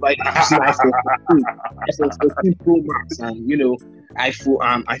 like iPhone 14 Pro Max and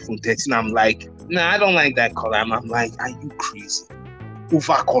iPhone 13, I'm like, nah, I don't like that color. I'm like, are you crazy?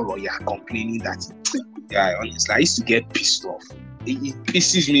 Over color, you're complaining that. Yeah, honestly, I used to get pissed off. It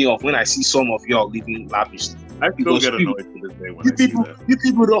pisses me off when I see some of y'all living lavishly. I still get annoyed to this day when I see that. You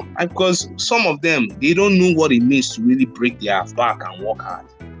people don't, because some of them, they don't know what it means to really break their back and work hard.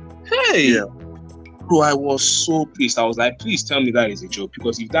 Hey, bro, I was so pissed. I was like, please tell me that is a joke,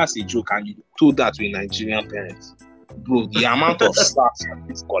 because if that's a joke and you told that to a Nigerian parent, bro, the amount of slaps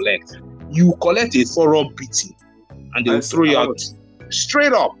you collect a thorough beating, and they'll throw you out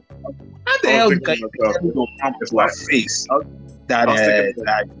straight up. How the hell can you tell your mom to her face? I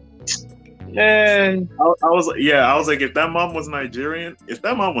was like, if that mom was Nigerian, if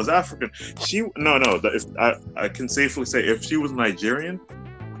that mom was African, I can safely say, if she was Nigerian,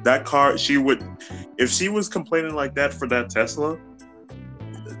 that car, if she was complaining like that for that Tesla,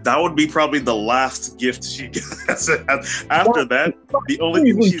 that would be probably the last gift she gets. After that, the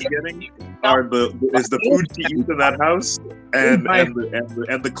only thing she's getting is the food she eats in that house and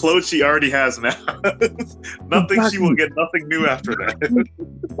the clothes she already has now. She will get nothing new after that.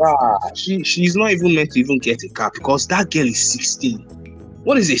 She's not even meant to even get a car, because that girl is 16.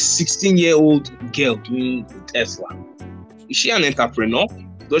 What is a 16-year-old girl doing with Tesla? Is she an entrepreneur?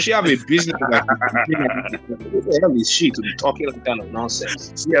 Does she have a business? What the hell is she to be talking that kind of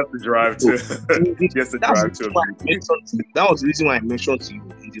nonsense? She has to drive too. That was the reason why I mentioned to you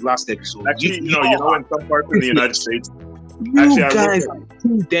in the last episode. Actually, in some parts of the United States, you guys are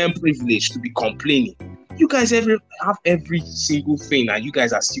too damn privileged to be complaining. You guys have every single thing, and you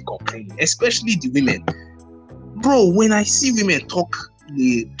guys are still complaining, especially the women. Bro, when I see women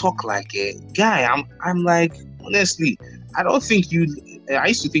they talk like a guy. I'm like, honestly, I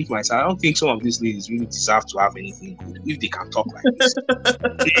used to think to myself, I don't think some of these ladies really deserve to have anything good if they can talk like this.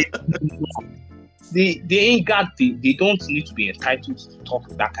 They don't need to be entitled to talk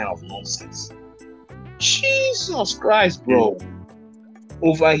that kind of nonsense. Jesus Christ, bro.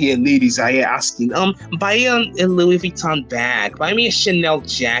 Over here, ladies are here asking, buy me a Louis Vuitton bag, buy me a Chanel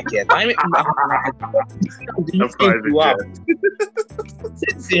jacket, buy me A private jet.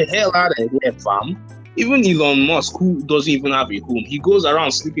 Get the hell out of here, fam. Even Elon Musk, who doesn't even have a home, he goes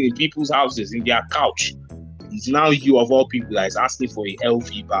around sleeping in people's houses in their couch. It's now you of all people that is asking for a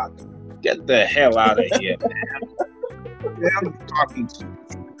LV bag. Get the hell out of here, man. What the hell are you talking to?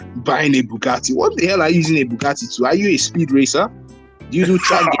 Buying a Bugatti. What the hell are you using a Bugatti to? Are you a speed racer? Do you do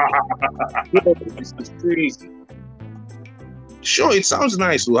track? This is crazy. Sure, it sounds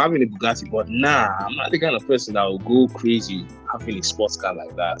nice to having a Bugatti, but nah, I'm not the kind of person that will go crazy having a sports car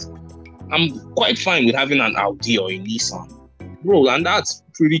like that. I'm quite fine with having an Audi or a Nissan. Bro, and that's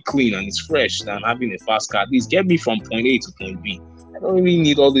pretty clean and it's fresh than having a fast car. At least get me from point A to point B. I don't really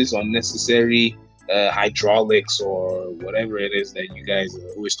need all this unnecessary hydraulics or whatever it is that you guys are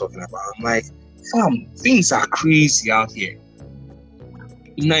always talking about. I'm like, fam, things are crazy out here.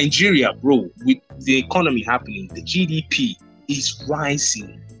 In Nigeria, bro, with the economy happening, the GDP is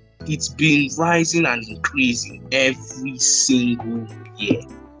rising. It's been rising and increasing every single year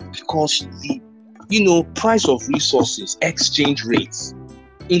because the price of resources, exchange rates,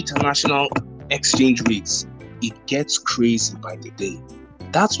 international exchange rates, it gets crazy by the day.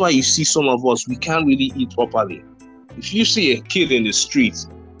 That's why you see some of us, we can't really eat properly. If you see a kid in the street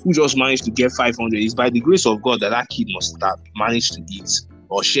who just managed to get 500, it's by the grace of God that kid must have managed to eat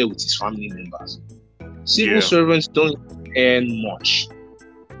or share with his family members. Civil servants don't earn much.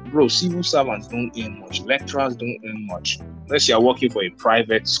 Bro, civil servants don't earn much. Lecturers don't earn much. Unless you're working for a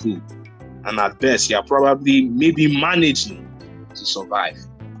private school. And at best, you're probably maybe managing to survive.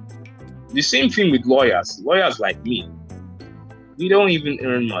 The same thing with lawyers. Lawyers like me. We don't even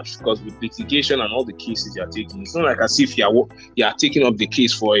earn much because with litigation and all the cases you're taking, it's not like as if you're taking up the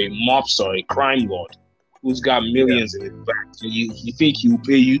case for a mops or a crime lord who's got millions in his bank. So you think he will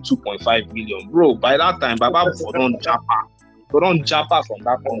pay you 2.5 million. Bro, by that time, Baba for don't japa from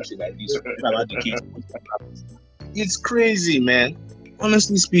that country like this. About the case. It's crazy, man.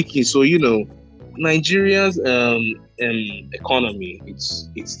 Honestly speaking, so Nigeria's economy,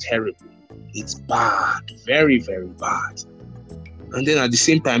 it's terrible. It's bad, very, very bad. And then at the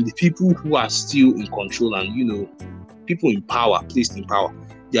same time, the people who are still in control and people in power, placed in power,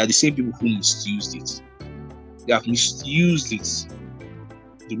 they are the same people who misused it. They have misused it.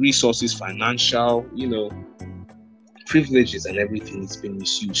 The resources, financial, privileges and everything, it's been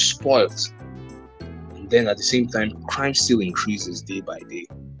misused, spoiled. And then at the same time, crime still increases day by day.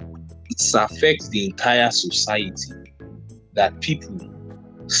 It affects the entire society that people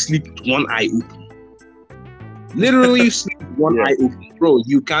sleep with one eye open. Literally sleep with one eye open. Bro,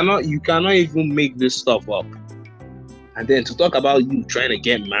 you cannot even make this stuff up. And then to talk about you trying to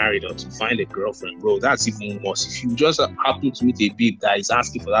get married or to find a girlfriend, bro, that's even worse. If you just happen to meet a babe that is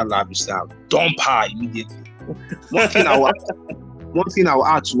asking for that lavish style, dump her immediately. One thing I'll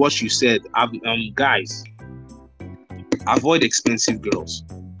add to what you said, guys, avoid expensive girls.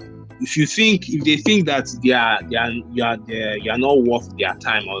 If they think that you're not worth their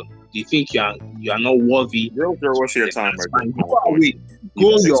time, or they think you are not worthy, girls are worth your time. Go away.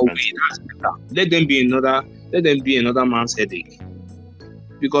 Go your way. That's better. Let them be another man's headache.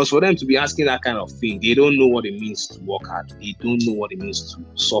 Because for them to be asking that kind of thing, they don't know what it means to work hard. They don't know what it means to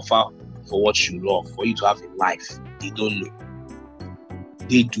suffer for what you love, for you to have a life. They don't know.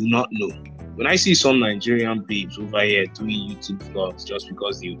 They do not know. When I see some Nigerian babes over here doing YouTube vlogs just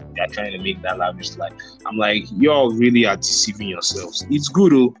because they are trying to make that lavish life, I'm like, y'all really are deceiving yourselves. It's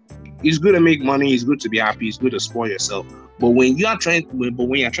good, it's good to make money. It's good to be happy. It's good to spoil yourself. But when you're trying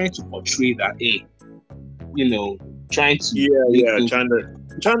to portray that, trying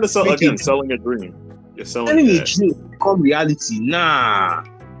to sell again, selling a dream. You're selling a dream become reality. Nah,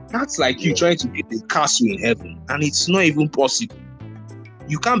 that's like you trying to build a castle in heaven, and it's not even possible.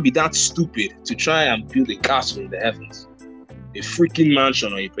 You can't be that stupid to try and build a castle in the heavens, a freaking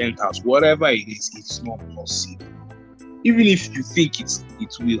mansion or a penthouse, whatever it is. It's not possible. Even if you think it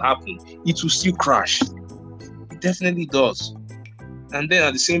will happen, it will still crash. It definitely does. And then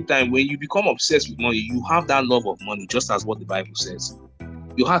at the same time, when you become obsessed with money, you have that love of money, just as what the Bible says.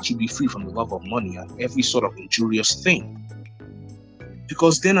 Your heart should be free from the love of money and every sort of injurious thing.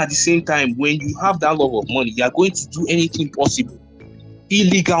 Because then at the same time, when you have that love of money, you are going to do anything possible.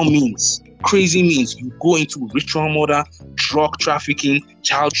 Illegal means, crazy means, you go into ritual murder, drug trafficking,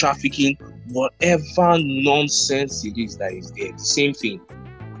 child trafficking, whatever nonsense it is that is there, the same thing.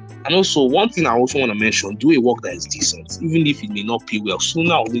 And also, one thing I also want to mention, do a work that is decent, even if it may not pay well.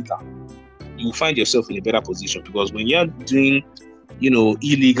 Sooner or later, you will find yourself in a better position, because when you're doing,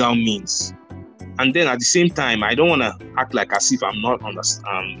 illegal means, And then at the same time, I don't want to act like as if I'm not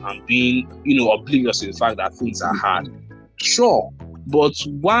I'm being, oblivious to the fact that things are hard. Sure, but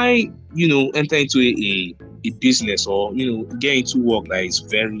why, enter into a business or, get into work that is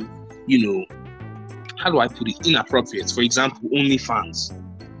very, how do I put it, inappropriate? For example, OnlyFans.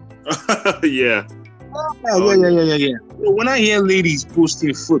 Yeah. Yeah. When I hear ladies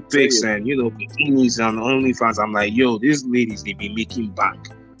posting foot pics and, bikinis on OnlyFans, I'm like, yo, these ladies, they be making bank.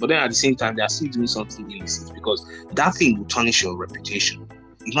 But then at the same time, they're still doing something illicit because that thing will tarnish your reputation.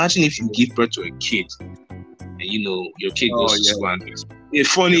 Imagine if you give birth to a kid and, your kid goes to school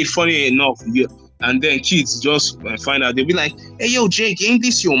and funny enough, and then kids just find out, they'll be like, hey, yo, Jake, ain't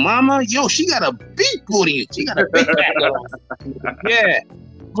this your mama? Yo, she got a big booty. She got a big back. Yeah.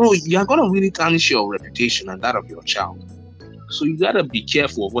 Bro, you're going to really tarnish your reputation and that of your child. So you got to be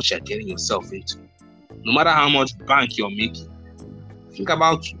careful of what you're getting yourself into. No matter how much bank you're making, think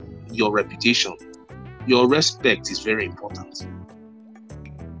about your reputation. Your respect is very important.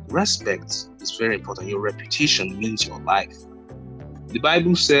 Respect is very important. Your reputation means your life. The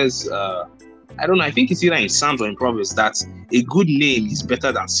Bible says, I don't know, I think it's either in Psalms or in Proverbs that a good name is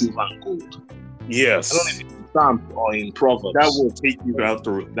better than silver and gold. Yes. I don't know if it's in Psalms or in Proverbs.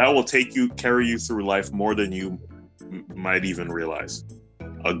 That will carry you through life more than you might even realize.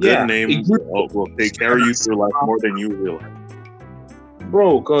 A good name will carry you through life more than you realize.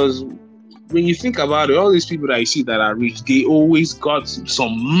 Bro, because when you think about it, all these people that you see that are rich, they always got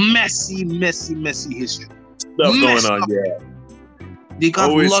some messy history. Stuff going on, yeah. They got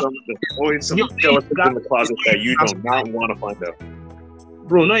always some skeletons in the closet that you do not want to find out.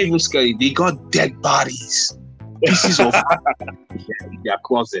 Bro, not even scary. They got dead bodies, pieces of in their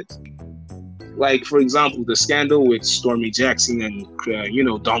closet. Like, for example, the scandal with Stormy Jackson and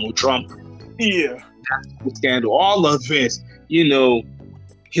Donald Trump. Yeah, that's the scandal. All of it,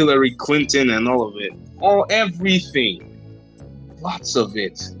 Hillary Clinton and all of it, everything, lots of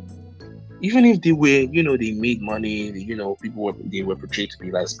it. Even if they were, they made money, people they were portrayed to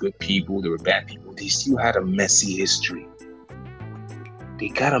be like good people, they were bad people, they still had a messy history. They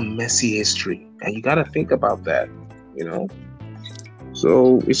got a messy history, and you got to think about that,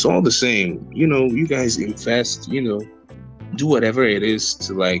 So it's all the same, you guys invest, do whatever it is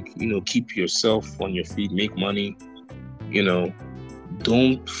to keep yourself on your feet, make money,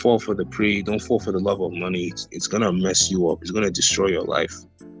 don't fall for the prey, don't fall for the love of money. It's going to mess you up. It's going to destroy your life.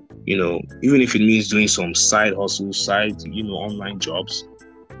 Even if it means doing some side hustles, online jobs,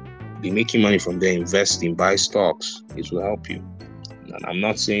 be making money from there, investing, buy stocks. It will help you. And I'm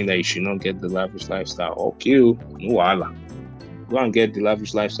not saying that you should not get the lavish lifestyle. Okay, no wala. Go and get the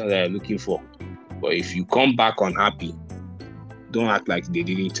lavish lifestyle that you're looking for. But if you come back unhappy, don't act like they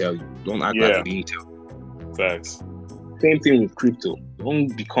didn't tell you. Don't act like they didn't tell you. Facts. Same thing with crypto.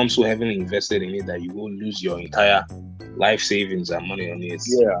 Don't become so heavily invested in it that you will lose your entire life savings and money on it.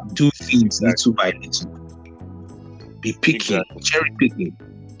 Yeah. Do things little by little. Be picking, cherry picking.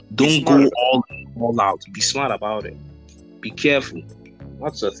 Don't go all out. Be smart about it. Be careful.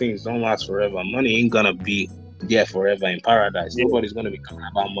 Lots of things don't last forever. Money ain't gonna be there forever in paradise. Nobody's gonna be talking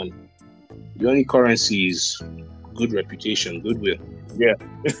about money. The only currency is good reputation, goodwill. Yeah.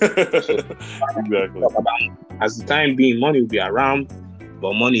 So, exactly. As the time being, money will be around,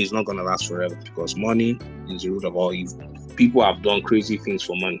 but money is not gonna last forever because money is the root of all evil. People have done crazy things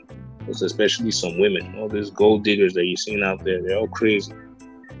for money, especially some women. All these gold diggers that you're seeing out there, they're all crazy.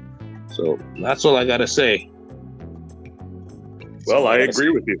 So that's all I gotta say. Well, I agree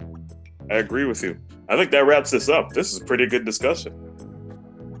with you. I think that wraps this up. This is a pretty good discussion.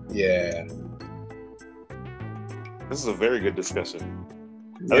 Yeah. This is a very good discussion.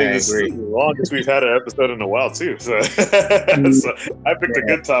 Yeah, I think this is the longest we've had an episode in a while, too. So, so I picked a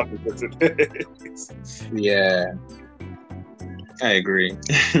good topic for today. Yeah. I agree.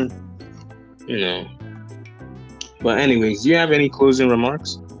 But anyways, do you have any closing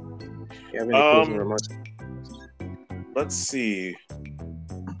remarks? Let's see.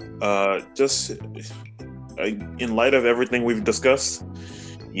 Just in light of everything we've discussed,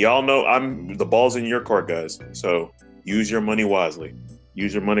 y'all know the ball's in your court, guys. So use your money wisely.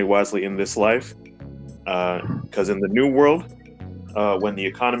 Use your money wisely in this life, because in the new world, when the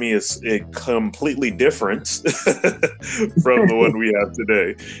economy is completely different from the one we have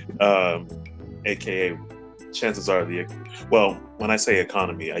today, aka chances are when I say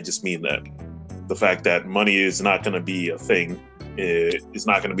economy, I just mean that the fact that money is not going to be a thing. Is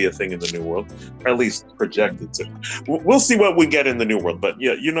not going to be a thing in the new world, or at least projected to. We'll see what we get in the new world, but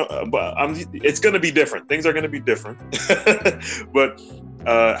it's going to be different. Things are going to be different. But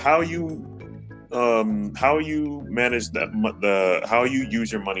how you manage that, how you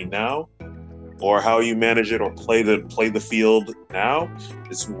use your money now, or how you manage it or play the field now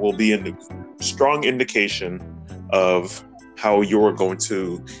will be a strong indication of how you're going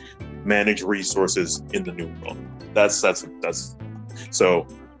to manage resources in the new world. That's so,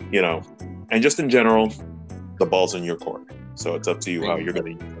 you know, and just in general, the ball's in your court. So it's up to you how you're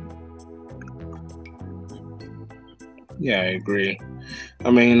going to use them. Yeah, I agree.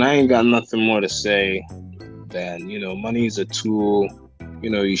 I mean, I ain't got nothing more to say than, you know, money is a tool. You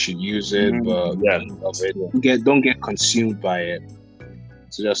know, you should use it, but don't get consumed by it.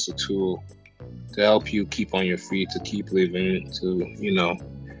 It's just a tool to help you keep on your feet, to keep living, to, you know,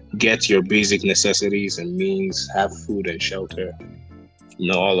 get your basic necessities and means, have food and shelter,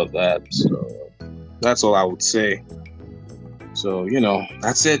 you know, all of that. So that's all I would say. So, you know,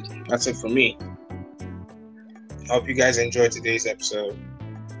 that's it. That's it for me. I hope you guys enjoyed today's episode.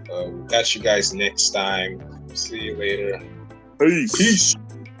 We'll catch you guys next time. See you later. Peace.